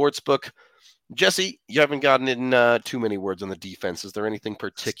DraftKings Sportsbook. Jesse, you haven't gotten in too many words on the defense. Is there anything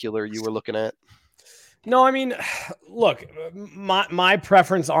particular you were looking at? No, I mean, look, my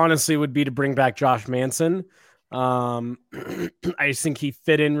preference honestly would be to bring back Josh Manson. I just think he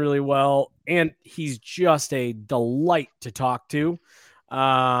fit in really well, and he's just a delight to talk to.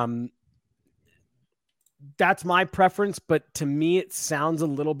 That's my preference, but to me, it sounds a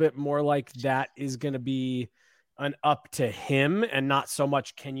little bit more like that is going to be an up to him and not so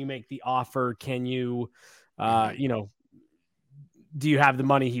much, can you make the offer? Can you, do you have the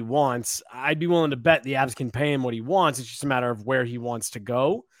money he wants? I'd be willing to bet the Avs can pay him what he wants. It's just a matter of where he wants to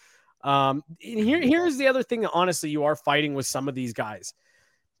go. Here's the other thing that honestly you are fighting with some of these guys.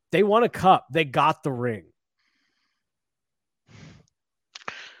 They won a cup. They got the ring.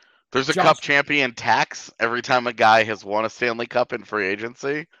 There's a cup champion tax every time a guy has won a Stanley Cup in free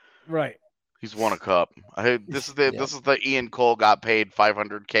agency. Right. He's won a cup. This is the Ian Cole got paid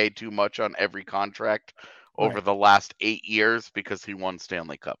 $500K too much on every contract over the last 8 years because he won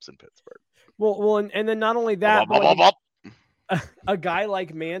Stanley Cups in Pittsburgh. Well, and then not only that, a guy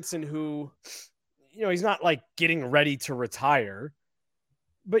like Manson who, he's not like getting ready to retire,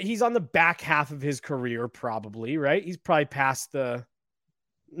 but he's on the back half of his career probably, right? He's probably past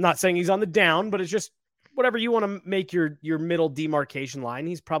not saying he's on the down, but it's just whatever you want to make your middle demarcation line.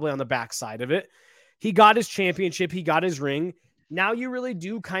 He's probably on the backside of it. He got his championship. He got his ring. Now you really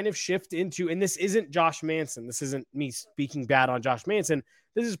do kind of shift into, and this isn't Josh Manson. This isn't me speaking bad on Josh Manson.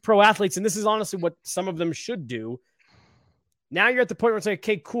 This is pro athletes, and this is honestly what some of them should do. Now you're at the point where it's like,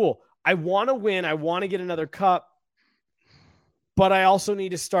 okay, cool. I want to win. I want to get another cup, but I also need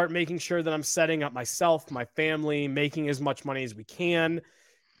to start making sure that I'm setting up myself, my family, making as much money as we can.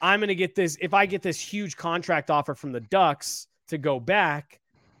 I'm going to get this. If I get this huge contract offer from the Ducks to go back,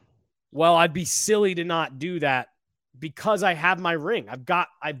 well, I'd be silly to not do that because I have my ring. I've got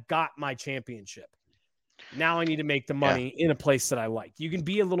my championship. Now I need to make the money in a place that I like. You can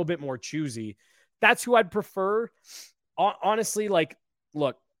be a little bit more choosy. That's who I'd prefer. Honestly,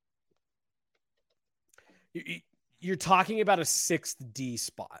 look, you're talking about a 6th D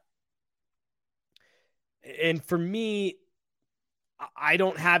spot. And for me, I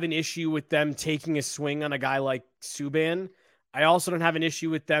don't have an issue with them taking a swing on a guy like Subban. I also don't have an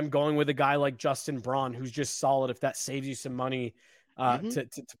issue with them going with a guy like Justin Braun, who's just solid if that saves you some money to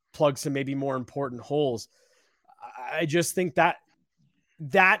plug some maybe more important holes. I just think that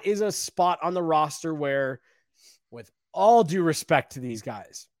is a spot on the roster where, with all due respect to these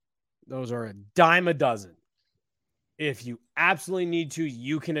guys, those are a dime a dozen. If you absolutely need to,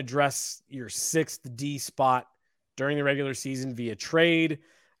 you can address your 6th D spot during the regular season via trade.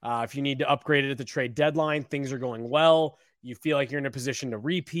 If you need to upgrade it at the trade deadline, things are going well, you feel like you're in a position to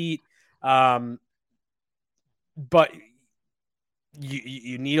repeat. But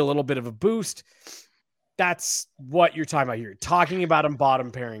you need a little bit of a boost. That's what you're talking about here. You're talking about a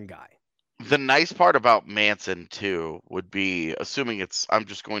bottom pairing guy. The nice part about Manson too would be, I'm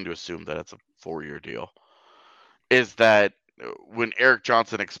just going to assume that it's a 4-year deal, is that when Erik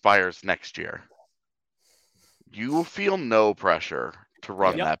Johnson expires next year, you will feel no pressure to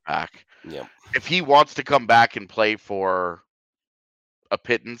run that back. Yep. If he wants to come back and play for a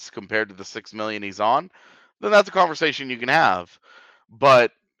pittance compared to the $6 million he's on, then that's a conversation you can have.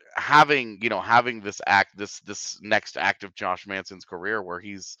 But having this next act of Josh Manson's career, where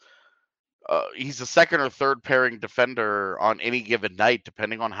he's a second or third pairing defender on any given night,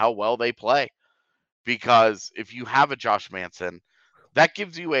 depending on how well they play. Because if you have a Josh Manson, that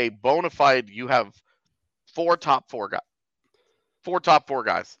gives you a bona fide, you have 4 top 4 guys. 4 top 4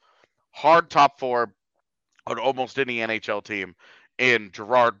 guys. Hard top 4 on almost any NHL team in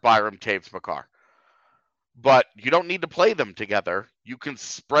Girard, Byram, Taves, Makar. But you don't need to play them together. You can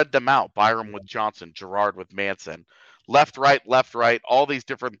spread them out. Byram with Johnson, Girard with Manson. Left, right, all these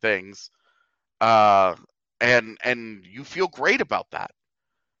different things. And you feel great about that.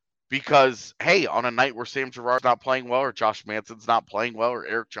 Because, hey, on a night where Sam Girard's not playing well, or Josh Manson's not playing well, or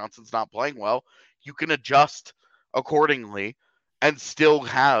Erik Johnson's not playing well, you can adjust accordingly and still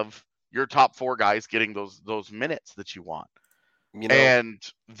have your top 4 guys getting those minutes that you want. And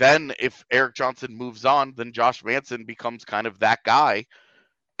then if Erik Johnson moves on, then Josh Manson becomes kind of that guy,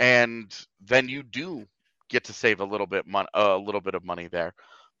 and then you do get to save a little bit of money there.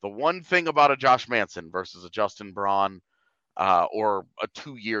 The one thing about a Josh Manson versus a Justin Braun, or a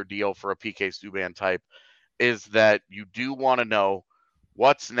 2-year deal for a PK Subban type, is that you do want to know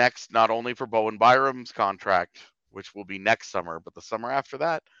what's next, not only for Bowen Byram's contract, which will be next summer, but the summer after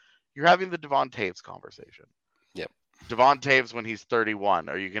that, you're having the Devon Toews conversation. Yep. Devon Toews when he's 31.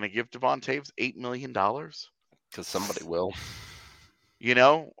 Are you going to give Devon Toews $8 million? Because somebody will.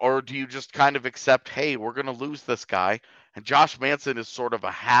 Or do you just kind of accept, hey, we're going to lose this guy? And Josh Manson is sort of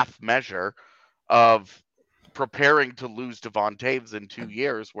a half measure of preparing to lose Devon Toews in 2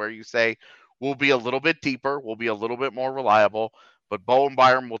 years, where you say, we'll be a little bit deeper, we'll be a little bit more reliable, but Bowen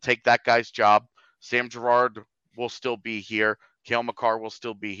Byram will take that guy's job. Sam Girard will still be here. Cale Makar will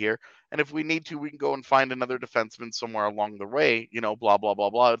still be here. And if we need to, we can go and find another defenseman somewhere along the way, blah, blah, blah,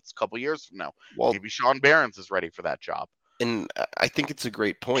 blah. It's a couple years from now. Well, maybe Sean Behrens is ready for that job. And I think it's a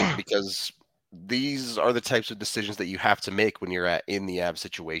great point, because these are the types of decisions that you have to make when you're in the Avs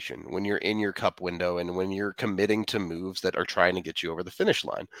situation, when you're in your cup window, and when you're committing to moves that are trying to get you over the finish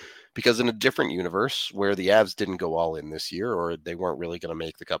line. Because in a different universe where the Avs didn't go all in this year, or they weren't really going to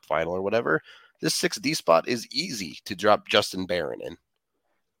make the cup final or whatever, this 6D spot is easy to drop Justin Barron in.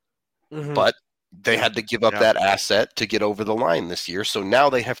 Mm-hmm. But they had to give up that asset to get over the line this year. So now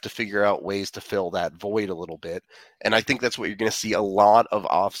they have to figure out ways to fill that void a little bit. And I think that's what you're going to see a lot of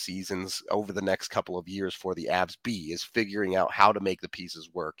off seasons over the next couple of years for the Avs is figuring out how to make the pieces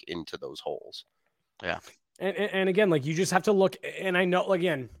work into those holes. Yeah. And again, like, you just have to look, and I know,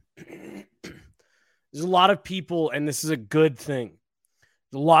 again, there's a lot of people, and this is a good thing.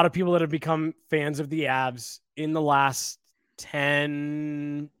 There's a lot of people that have become fans of the Avs in the last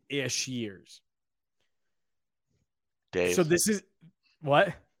 10-ish years. Days. So this is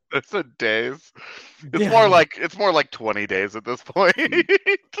what? It's a days. It's more like 20 days at this point.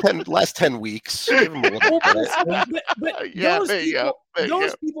 Last 10 weeks. Give them a little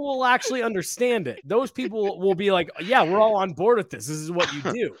those people will actually understand it. Those people will be like, yeah, we're all on board with this. This is what you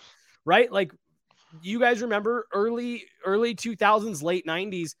do. Right? Like, you guys remember early 2000s, late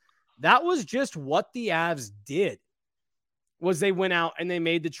 90s, that was just what the Avs did. Was they went out and they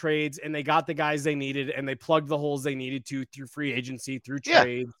made the trades and they got the guys they needed and they plugged the holes they needed to through free agency, through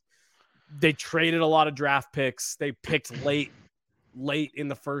trades. They traded a lot of draft picks. They picked late in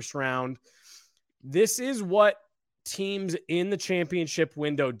the first round. This is what teams in the championship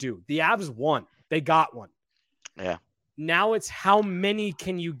window do. The Avs won. They got one. Yeah. Now it's how many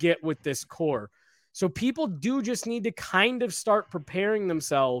can you get with this core? So people do just need to kind of start preparing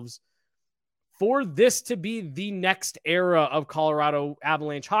themselves for this to be the next era of Colorado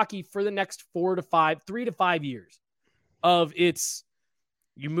Avalanche hockey for the next 3 to 5 years of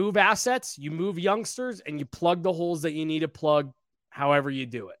you move assets, you move youngsters, and you plug the holes that you need to plug however you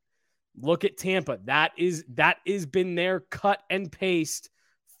do it. Look at Tampa. That is been their cut and paste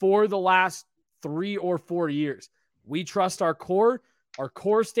for the last 3 or 4 years. We trust our core. Our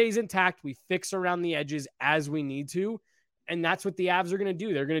core stays intact. We fix around the edges as we need to. And that's what the Avs are going to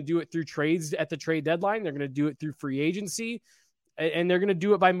do. They're going to do it through trades at the trade deadline. They're going to do it through free agency. And they're going to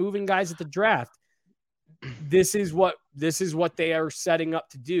do it by moving guys at the draft. This is what they are setting up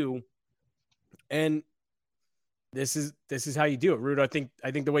to do. And this is how you do it. Rude, I think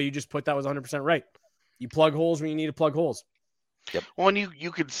the way you just put that was 100% right. You plug holes when you need to plug holes. Yep. Well, and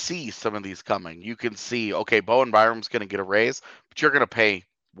you could see some of these coming. You can see, okay, Bowen Byram's going to get a raise, but you're going to pay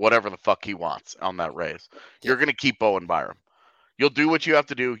whatever the fuck he wants on that raise. Yep. You're going to keep Bowen Byram. You'll do what you have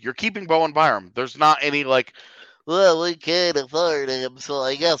to do. You're keeping Bowen Byram. There's not any like, well, we can't afford him, so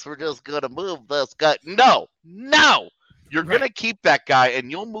I guess we're just going to move this guy. No. You're going to keep that guy, and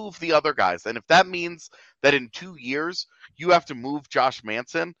you'll move the other guys. And if that means that in 2 years you have to move Josh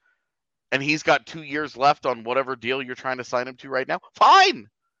Manson, and he's got 2 years left on whatever deal you're trying to sign him to right now, fine.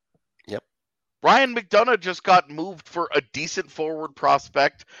 Yep. Ryan McDonough just got moved for a decent forward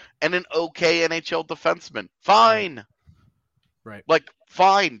prospect and an okay NHL defenseman. Fine. Right. Like,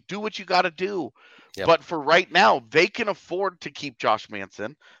 fine. Do what you got to do. Yep. But for right now, they can afford to keep Josh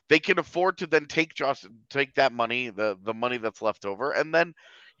Manson. They can afford to then take that money, the money that's left over, and then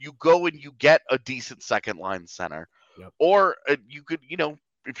you go and you get a decent second line center. Yep. Or you could,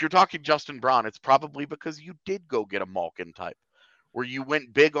 if you're talking Justin Braun, it's probably because you did go get a Malkin type, where you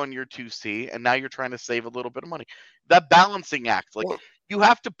went big on your 2C, and now you're trying to save a little bit of money. That balancing act, like you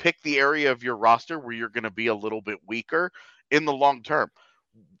have to pick the area of your roster where you're going to be a little bit weaker in the long term.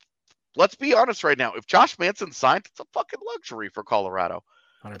 Let's be honest right now. If Josh Manson signed, it's a fucking luxury for Colorado.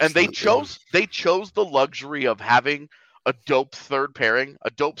 100%. And they chose the luxury of having a dope third pairing, a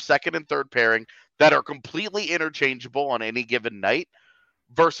dope second and third pairing that are completely interchangeable on any given night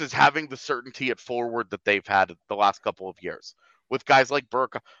versus having the certainty at forward that they've had the last couple of years. With guys like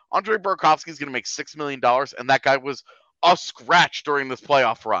Andre Burakovsky is going to make $6 million, and that guy was a scratch during this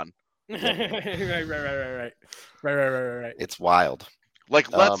playoff run. Right. It's wild. Like,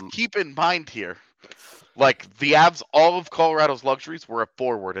 let's keep in mind here, like, the Avs, all of Colorado's luxuries were a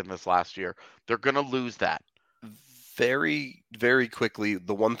forward in this last year. They're going to lose that. Very, very quickly,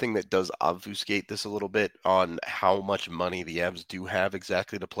 the one thing that does obfuscate this a little bit on how much money the Avs do have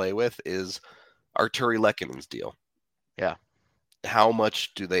exactly to play with is Artturi Lehkonen's deal. Yeah. How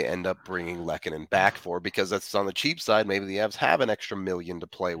much do they end up bringing Lehkonen back for? Because that's on the cheap side. Maybe the Avs have an extra $1 million to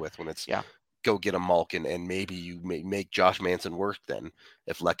play with when it's go get a Malkin, and maybe you make Josh Manson work then.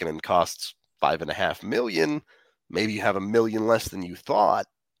 If Lehkonen costs $5.5 million, maybe you have $1 million less than you thought,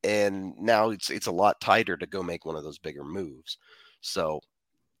 and now it's a lot tighter to go make one of those bigger moves. So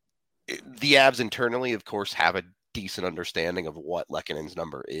the Avs internally, of course, have a decent understanding of what Lehkonen's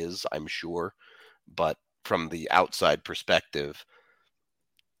number is, I'm sure, but from the outside perspective,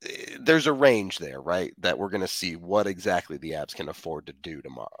 there's a range there, right? That we're going to see what exactly the Avs can afford to do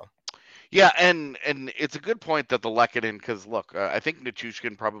tomorrow. Yeah, and it's a good point that the Lehkonen, because look, I think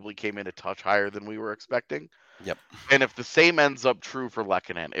Nichushkin probably came in a touch higher than we were expecting. Yep. And if the same ends up true for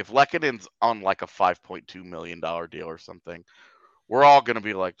Lehkonen, if Lehkonen's on like a $5.2 million deal or something, we're all going to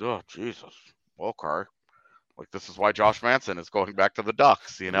be like, oh, Jesus, okay. Like, this is why Josh Manson is going back to the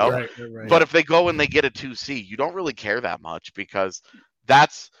Ducks, Right. But if they go and they get a 2C, you don't really care that much, because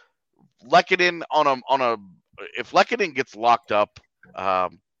that's Lehkonen if Lehkonen gets locked up,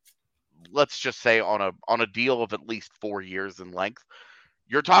 let's just say on a deal of at least 4 years in length,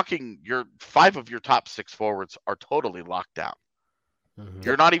 you're talking 5 of your top 6 forwards are totally locked down. Mm-hmm.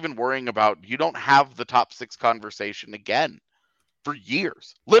 You're not even worrying about, you don't have the top 6 conversation again for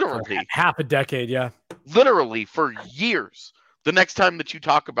years, literally half a decade. Yeah. Literally for years. The next time that you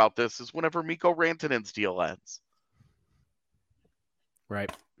talk about this is whenever Mikko Rantanen's deal ends.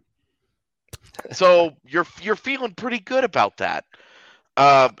 Right. So you're feeling pretty good about that.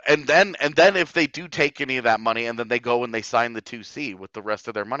 And then if they do take any of that money and then they go and they sign the 2C with the rest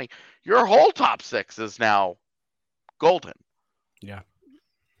of their money, your whole top 6 is now golden. Yeah.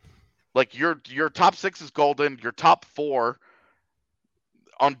 Like your top 6 is golden. Your top 4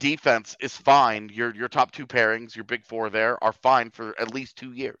 on defense is fine. Your top 2 pairings, your big 4 there, are fine for at least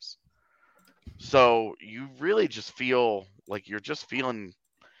 2 years. So you really just feel like you're just feeling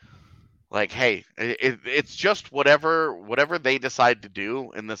like, hey, it's just whatever they decide to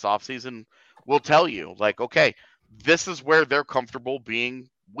do in this offseason will tell you, like, okay, this is where they're comfortable being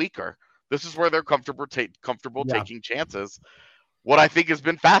weaker. This is where they're comfortable taking chances. What I think has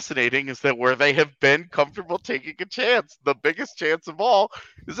been fascinating is that where they have been comfortable taking a chance, the biggest chance of all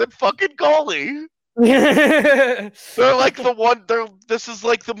is at fucking goalie. They're like the one. This is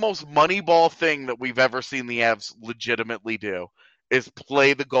like the most Moneyball thing that we've ever seen the Avs legitimately do, is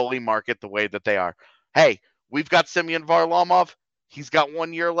play the goalie market the way that they are. Hey, we've got Semyon Varlamov. He's got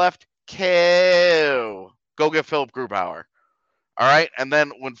 1 year left. Go get Philip Grubauer. All right, and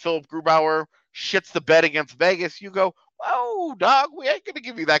then when Philip Grubauer shits the bed against Vegas, you go, "Whoa, dog, we ain't gonna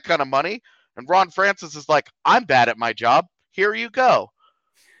give you that kind of money." And Ron Francis is like, "I'm bad at my job. Here you go."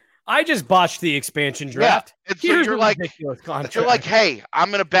 I just botched the expansion draft. Yeah. And so you're like, hey,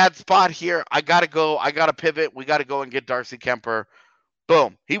 I'm in a bad spot here. I gotta go. I gotta pivot. We gotta go and get Darcy Kemper.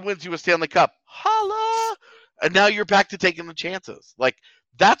 Boom. He wins you a Stanley Cup. Holla! And now you're back to taking the chances. Like,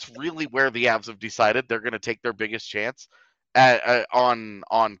 that's really where the Avs have decided they're gonna take their biggest chance on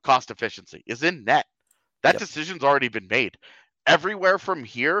cost efficiency, is in net. That decision's already been made. Everywhere from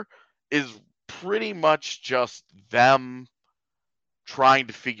here is pretty much just them trying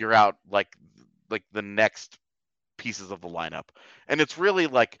to figure out like the next pieces of the lineup. And it's really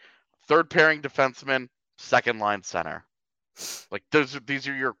like third pairing defenseman, second line center. Like these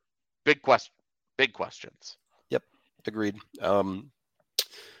are your big questions. Yep, agreed.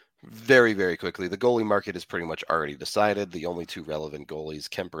 Very, very quickly, the goalie market is pretty much already decided. The only two relevant goalies,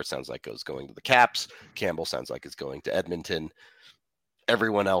 Kemper sounds like is going to the Caps. Campbell sounds like is going to Edmonton.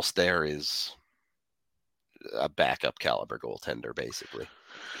 Everyone else there is a backup caliber goaltender, basically.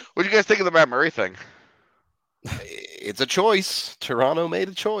 What do you guys think of the Matt Murray thing? It's a choice. Toronto made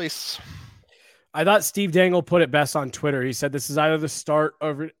a choice. I thought Steve Dangle put it best on Twitter. He said this is either the start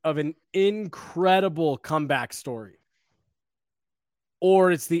of an incredible comeback story,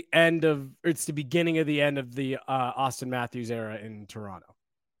 or it's the beginning of the end of the Austin Matthews era in Toronto.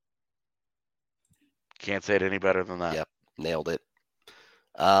 Can't say it any better than that. Yep, nailed it.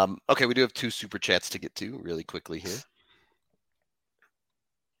 Okay, we do have 2 super chats to get to really quickly here.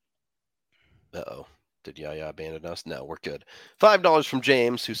 Uh-oh. Did Yaya abandon us? No, we're good. $5 from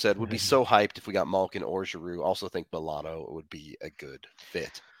James, who said, would be so hyped if we got Malkin or Giroux. Also think Milano would be a good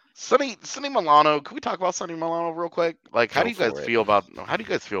fit. Sonny Milano. Can we talk about Sonny Milano real quick? Like, how do you guys feel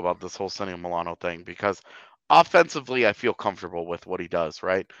about this whole Sonny Milano thing? Because offensively, I feel comfortable with what he does,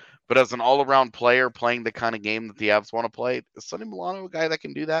 right? But as an all-around player playing the kind of game that the Avs want to play, is Sonny Milano a guy that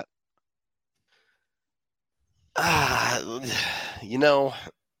can do that?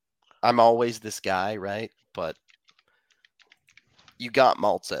 I'm always this guy, right? But you got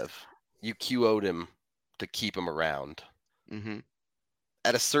Maltsev. You QO'd him to keep him around. Mm-hmm.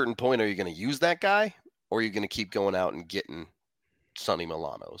 At a certain point, are you going to use that guy? Or are you going to keep going out and getting Sonny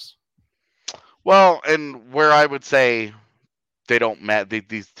Milanos? Well, and where I would say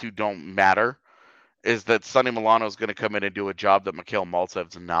these two don't matter is that Sonny Milano is going to come in and do a job that Mikhail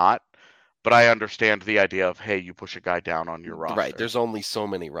Maltsev's not. But I understand the idea of, hey, you push a guy down on your roster. Right. There's only so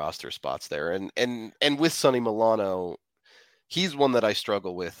many roster spots there. And with Sonny Milano, he's one that I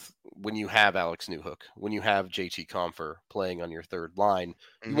struggle with when you have Alex Newhook, when you have JT Compher playing on your third line.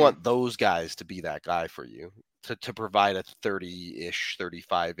 You want those guys to be that guy for you, to provide a 30-ish,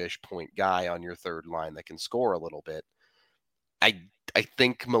 35-ish point guy on your third line that can score a little bit. I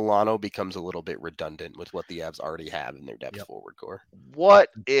think Milano becomes a little bit redundant with what the Avs already have in their depth forward core. What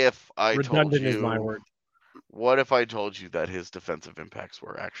if I redundant told you? Is my word. What if I told you that his defensive impacts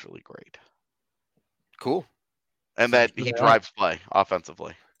were actually great? Cool. And that he drives play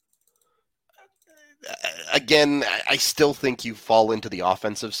offensively. Again, I still think you fall into the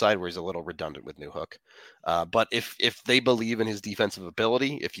offensive side where he's a little redundant with Newhook. But if they believe in his defensive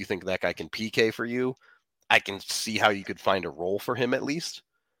ability, if you think that guy can PK for you, I can see how you could find a role for him at least.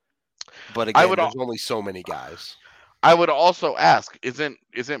 But again, there's only so many guys. I would also ask,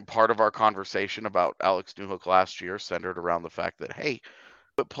 isn't part of our conversation about Alex Newhook last year centered around the fact that, hey,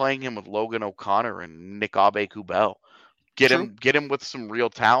 quit playing him with Logan O'Connor and Nick Aube-Kubel. Get him with some real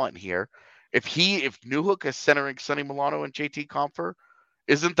talent here. If Newhook is centering Sonny Milano and JT Compher,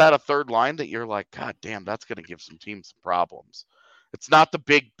 isn't that a third line that you're like, God damn, that's going to give some teams some problems? It's not the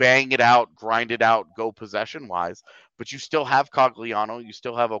big bang it out, grind it out, go possession wise, but you still have Cogliano, you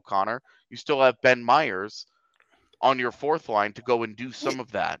still have O'Connor, you still have Ben Myers on your fourth line to go and do some of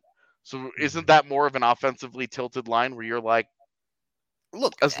that. So isn't that more of an offensively tilted line where you're like,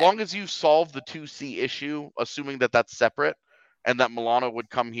 look, as long as you solve the 2C issue, assuming that that's separate, and that Milano would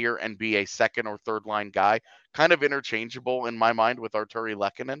come here and be a second or third line guy, kind of interchangeable in my mind with Arturi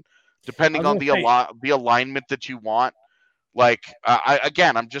Lehkonen, depending on the alignment that you want. Like,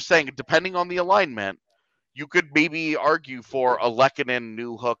 I'm just saying, depending on the alignment, you could maybe argue for a Lehkonen,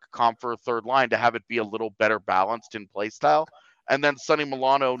 Newhook, Compher third line to have it be a little better balanced in play style. And then Sonny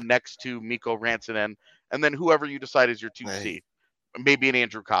Milano next to Mikko Rantanen, and then whoever you decide is your 2C. maybe an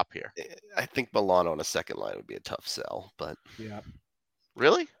Andrew Kopp here. I think Milano on a second line would be a tough sell, but Yeah.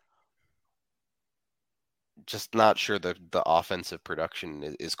 Really? just not sure the offensive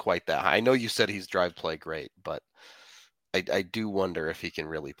production is quite that high. I know you said he's drive play great, but I do wonder if he can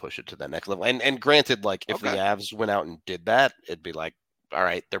really push it to that next level. And granted, like if the Avs went out and did that, it'd be like, all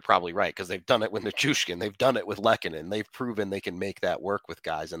right, they're probably right because they've done it with Nichushkin, they've done it with Lehkonen, they've proven they can make that work with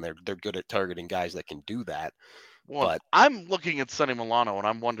guys, and they're good at targeting guys that can do that. Well, But I'm looking at Sonny Milano and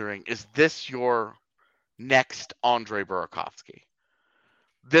I'm wondering, is this your next Andre Burakovsky?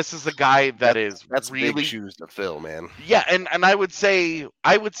 This is a guy that's really big shoes to fill, man. Yeah, and I would say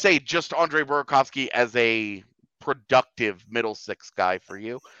just Andre Burakovsky as a productive middle six guy for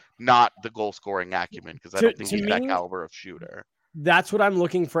you, not the goal scoring acumen, because I don't think he's that caliber of shooter. That's what I'm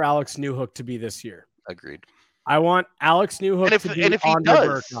looking for Alex Newhook to be this year. Agreed. I want Alex Newhook to be Andre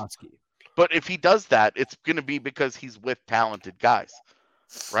Burakovsky. But if he does that, it's going to be because he's with talented guys,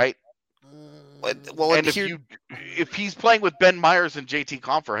 right? Well, and if he's playing with Ben Myers and JT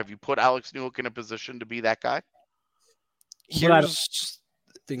Compher, have you put Alex Newhook in a position to be that guy? I don't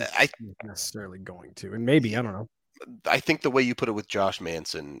think he's necessarily going to, and maybe, I don't know. I think the way you put it with Josh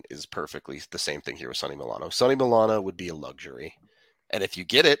Manson is perfectly the same thing here with Sonny Milano. Sonny Milano would be a luxury. And if you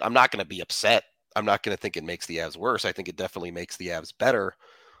get it, I'm not going to be upset. I'm not going to think it makes the Avs worse. I think it definitely makes the Avs better.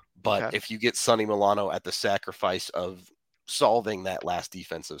 But if you get Sonny Milano at the sacrifice of solving that last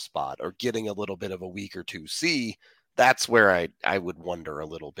defensive spot or getting a little bit of a week or 2C, that's where I would wonder a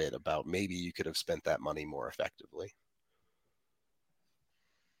little bit about maybe you could have spent that money more effectively.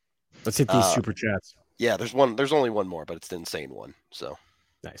 Let's hit these super chats. Yeah, there's only one more, but it's the insane one. So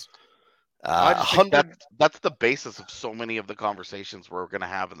nice. That's the basis of so many of the conversations we're going to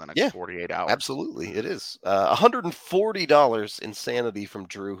have in the next 48 hours. Absolutely, it is. $140 insanity from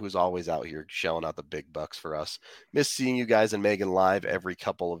Drew, who's always out here shelling out the big bucks for us. Miss seeing you guys and Megan live every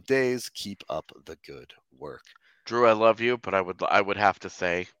couple of days. Keep up the good work. Drew, I love you, but I would have to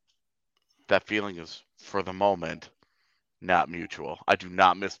say that feeling is, for the moment, not mutual. I do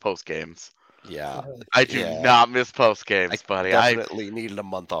not miss post games. Yeah, I do not miss post games, buddy. I definitely needed a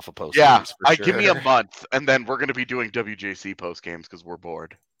month off of post games. Yeah, give me a month, and then we're going to be doing WJC post games because we're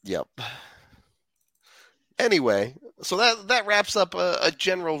bored. Yep. Anyway, so that wraps up a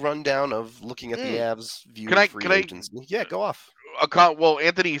general rundown of looking at the Avs view of free agency. Yeah, go off. Well,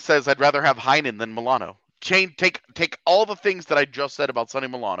 Anthony says I'd rather have Heinen than Milano. Take all the things that I just said about Sonny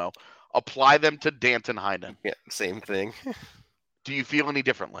Milano, apply them to Danton Heinen. Yeah, same thing. Do you feel any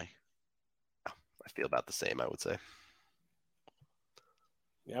differently? I feel about the same, I would say.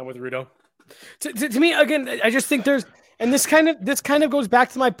 Yeah, with Rudo. To me, again, I just think there's, and this kind of goes back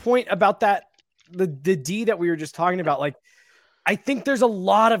to my point about that the D that we were just talking about. Like, I think there's a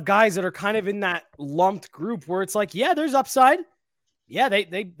lot of guys that are kind of in that lumped group where it's like, yeah, there's upside. Yeah,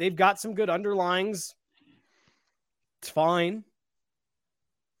 they've got some good underlings. It's fine.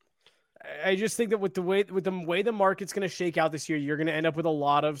 I just think that with the way the market's going to shake out this year, you're going to end up with a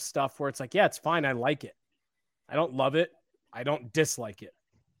lot of stuff where it's like, yeah, it's fine. I like it. I don't love it. I don't dislike it.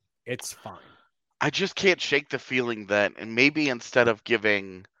 It's fine. I just can't shake the feeling that, and maybe instead of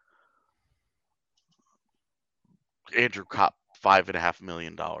giving Andrew Kopp $5.5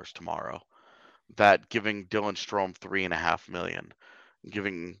 million tomorrow, that giving Dylan Strome $3.5 million,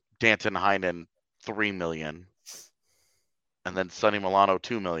 giving Danton Heinen $3 million, and then Sonny Milano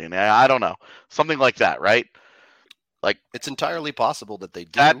 $2 million. I don't know, something like that, right? Like, it's entirely possible that they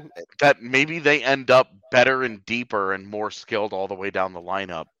do. That maybe they end up better and deeper and more skilled all the way down the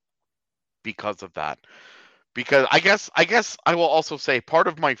lineup because of that. Because I guess I will also say part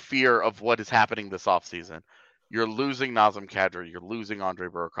of my fear of what is happening this offseason, you're losing Nazem Kadri, you're losing Andre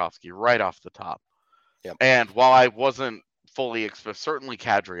Burakovsky right off the top. Yep. And while I wasn't fully certainly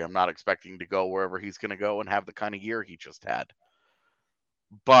Kadri, I'm not expecting to go wherever he's going to go and have the kind of year he just had.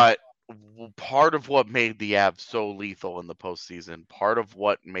 But part of what made the Avs so lethal in the postseason, part of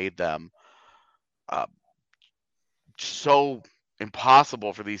what made them so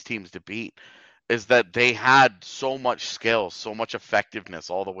impossible for these teams to beat, is that they had so much skill, so much effectiveness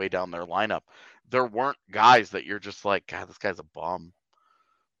all the way down their lineup. There weren't guys that you're just like, God, this guy's a bum.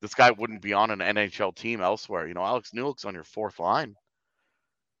 This guy wouldn't be on an NHL team elsewhere. You know, Alex Newhook's on your fourth line.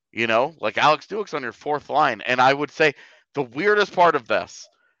 You know, like Alex Newhook's on your fourth line. And I would say the weirdest part of this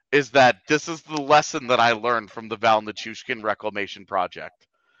is that this is the lesson that I learned from the Val Nichushkin Reclamation Project.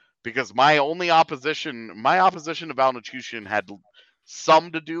 Because my opposition to Val Nichushkin had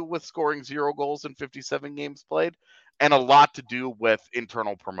some to do with scoring 0 goals in 57 games played, and a lot to do with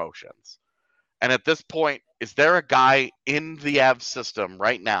internal promotions. And at this point, is there a guy in the Avs system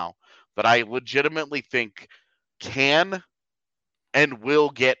right now that I legitimately think can and will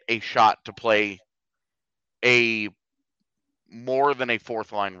get a shot to play a more than a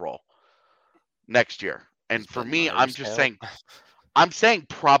fourth line role next year. And for me, I'm saying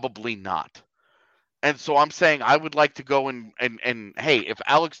probably not. And so I'm saying I would like to go and hey, if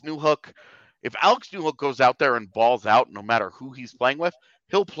Alex Newhook goes out there and balls out no matter who he's playing with,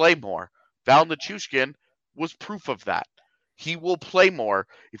 he'll play more. Val Nichushkin was proof of that. He will play more.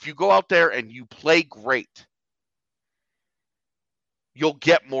 If you go out there and you play great, you'll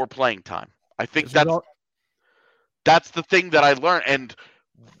get more playing time. I think that's the thing that I learned. And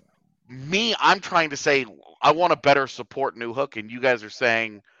me, I'm trying to say I want to better support Newhook, and you guys are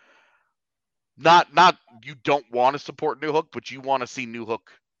saying not you don't want to support Newhook, but you want to see Newhook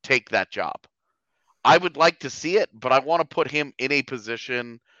take that job. I would like to see it, but I want to put him in a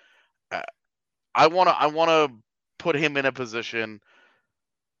position. I want to put him in a position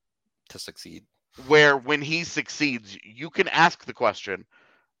to succeed, where when he succeeds, you can ask the question: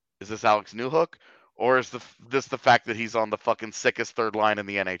 is this Alex Newhook, or is this the fact that he's on the fucking sickest third line in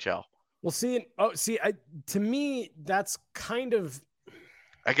the NHL? Well, to me, that's kind of,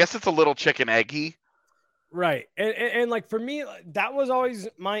 I guess it's a little chicken eggy. Right. And like, for me, that was always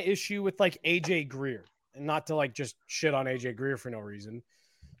my issue with like AJ Greer, and not to like just shit on AJ Greer for no reason,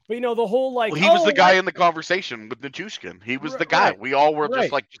 but the whole like, he was the guy in the conversation with Nichushkin. He was the guy. Right. We all were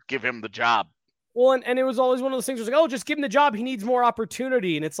just like, just give him the job. Well, and it was always one of those things where it's like, oh, just give him the job. He needs more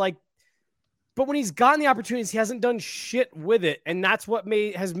opportunity. And it's like, but when he's gotten the opportunities, he hasn't done shit with it. And that's what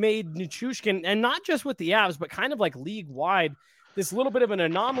has made Nichushkin, and not just with the Avs, but kind of like league wide, this little bit of an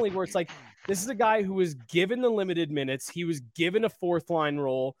anomaly where it's like, this is a guy who was given the limited minutes. He was given a fourth line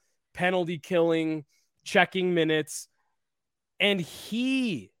role, penalty killing, checking minutes. And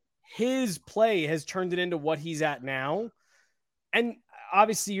his play has turned it into what he's at now. And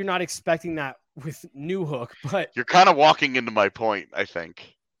obviously you're not expecting that with Newhook, but you're kind of walking into my point, I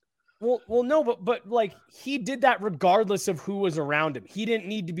think. Well, no, but like, he did that regardless of who was around him. He didn't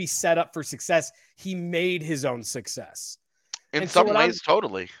need to be set up for success. He made his own success. In some ways,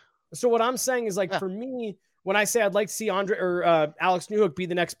 totally. So what I'm saying is, like, for me, when I say I'd like to see Alex Newhook be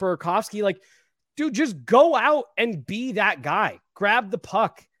the next Burakovsky, like, dude, just go out and be that guy. Grab the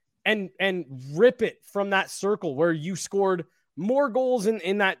puck and rip it from that circle where you scored more goals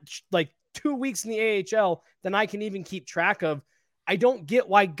in that like 2 weeks in the AHL than I can even keep track of. I don't get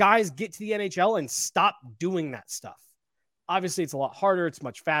why guys get to the NHL and stop doing that stuff. Obviously, it's a lot harder. It's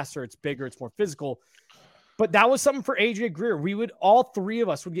much faster. It's bigger. It's more physical. But that was something for AJ Greer. All three of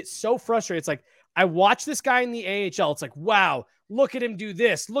us would get so frustrated. It's like, I watch this guy in the AHL. It's like, wow, look at him do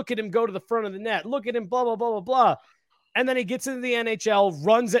this. Look at him go to the front of the net. Look at him, blah, blah, blah, blah, blah. And then he gets into the NHL,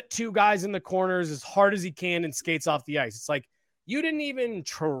 runs at two guys in the corners as hard as he can and skates off the ice. It's like, you didn't even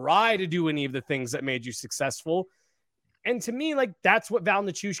try to do any of the things that made you successful. And to me, like, that's what Val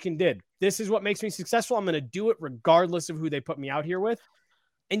Nichushkin did. This is what makes me successful. I'm going to do it regardless of who they put me out here with.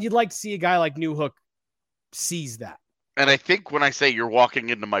 And you'd like to see a guy like Newhook seize that. And I think when I say you're walking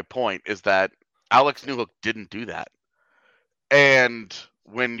into my point is that Alex Newhook didn't do that. And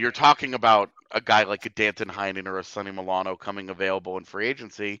when you're talking about a guy like a Danton Heinen or a Sonny Milano coming available in free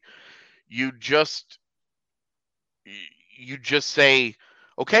agency, you just say,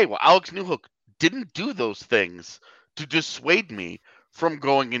 okay, well, Alex Newhook didn't do those things to dissuade me from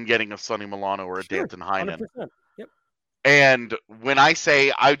going and getting a Sonny Milano or a Danton Heinen. 100%. Yep. And when I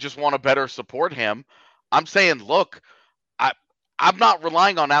say I just want to better support him, I'm saying, look, I'm not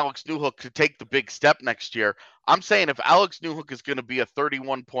relying on Alex Newhook to take the big step next year. I'm saying if Alex Newhook is going to be a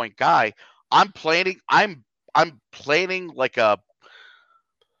 31-point guy, I'm planning like a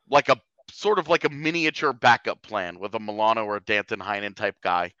sort of like a miniature backup plan with a Milano or a Danton Heinen type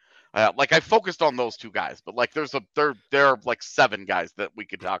guy. Like, I focused on those two guys, but like there are like 7 guys that we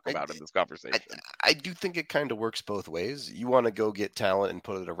could talk about in this conversation. I do think it kind of works both ways. You want to go get talent and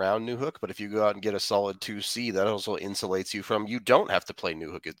put it around Newhook, but if you go out and get a solid 2C, that also insulates you from, you don't have to play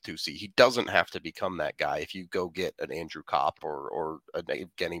Newhook at 2C. He doesn't have to become that guy if you go get an Andrew Kopp or a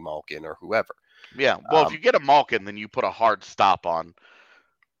Evgeny Malkin or whoever. Yeah, well, if you get a Malkin, then you put a hard stop on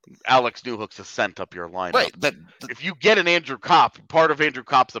Alex Newhook's ascent up your lineup. Right. If you get an Andrew Kopp, part of Andrew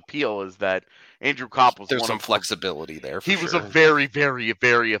Kopp's appeal is that Andrew Kopp was there's some flexibility there. He was a very, very,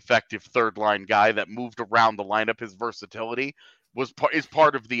 very effective third line guy that moved around the lineup. His versatility is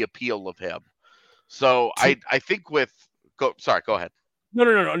part of the appeal of him. So I think go ahead.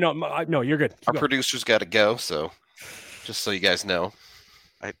 No, you're good. Our producer's got to go, so just so you guys know.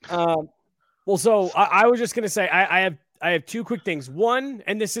 Well, so I was just gonna say I have 2 quick things. One,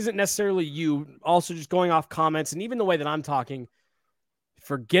 and this isn't necessarily you, also just going off comments and even the way that I'm talking,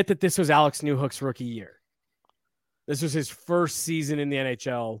 forget that this was Alex Newhook's rookie year. This was his first season in the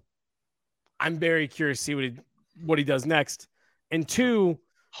NHL. I'm very curious to see what he does next. And 2,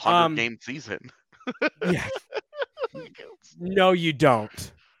 100-game season. Yeah. No, you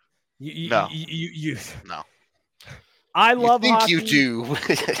don't. No. No. I love hockey. You do.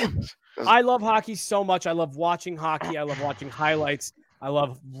 I love hockey so much. I love watching hockey. I love watching highlights. I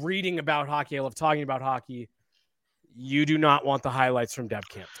love reading about hockey. I love talking about hockey. You do not want the highlights from Dev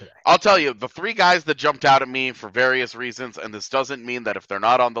Camp today. I'll tell you, the 3 guys that jumped out at me for various reasons, and this doesn't mean that if they're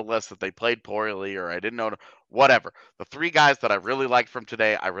not on the list that they played poorly or I didn't know, whatever. The 3 guys that I really liked from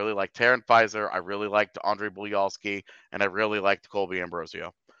today, I really liked Taryn Pfizer, I really liked Andre Bulyalski, and I really liked Colby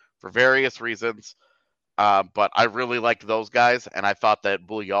Ambrosio for various reasons. But I really liked those guys, and I thought that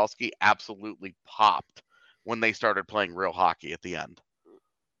Bulyalski absolutely popped when they started playing real hockey at the end.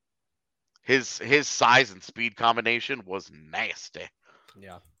 His size and speed combination was nasty.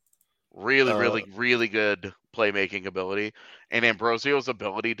 Yeah. Really good playmaking ability. And Ambrosio's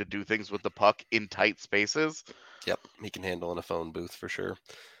ability to do things with the puck in tight spaces. Yep, he can handle in a phone booth for sure.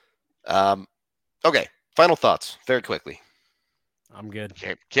 Okay, final thoughts very quickly. I'm good.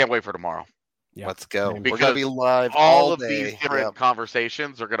 Can't wait for tomorrow. Yeah. Let's go. Because we're going to be live all of day. these different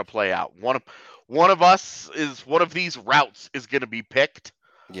conversations are going to play out. One of these routes is going to be picked.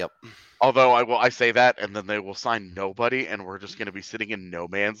 Yep. Although I say that, and then they will sign nobody, and we're just going to be sitting in no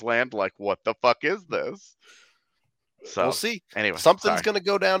man's land. Like, what the fuck is this? So we'll see. Anyway, something's going to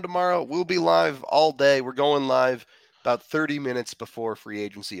go down tomorrow. We'll be live all day. We're going live about 30 minutes before free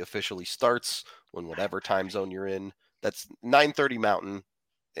agency officially starts, when whatever time zone you're in. That's 9:30 Mountain,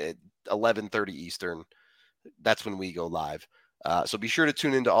 11:30 Eastern. That's when we go live. So be sure to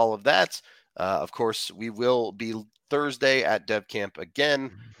tune into all of that. Of course, we will be Thursday at Dev Camp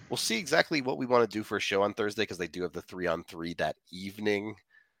again. We'll see exactly what we want to do for a show on Thursday, because they do have the 3-on-3 that evening.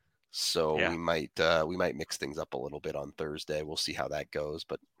 So we might mix things up a little bit on Thursday. We'll see how that goes.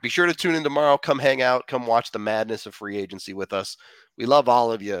 But be sure to tune in tomorrow. Come hang out. Come watch the madness of free agency with us. We love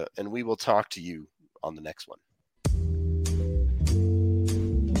all of you, and we will talk to you on the next one.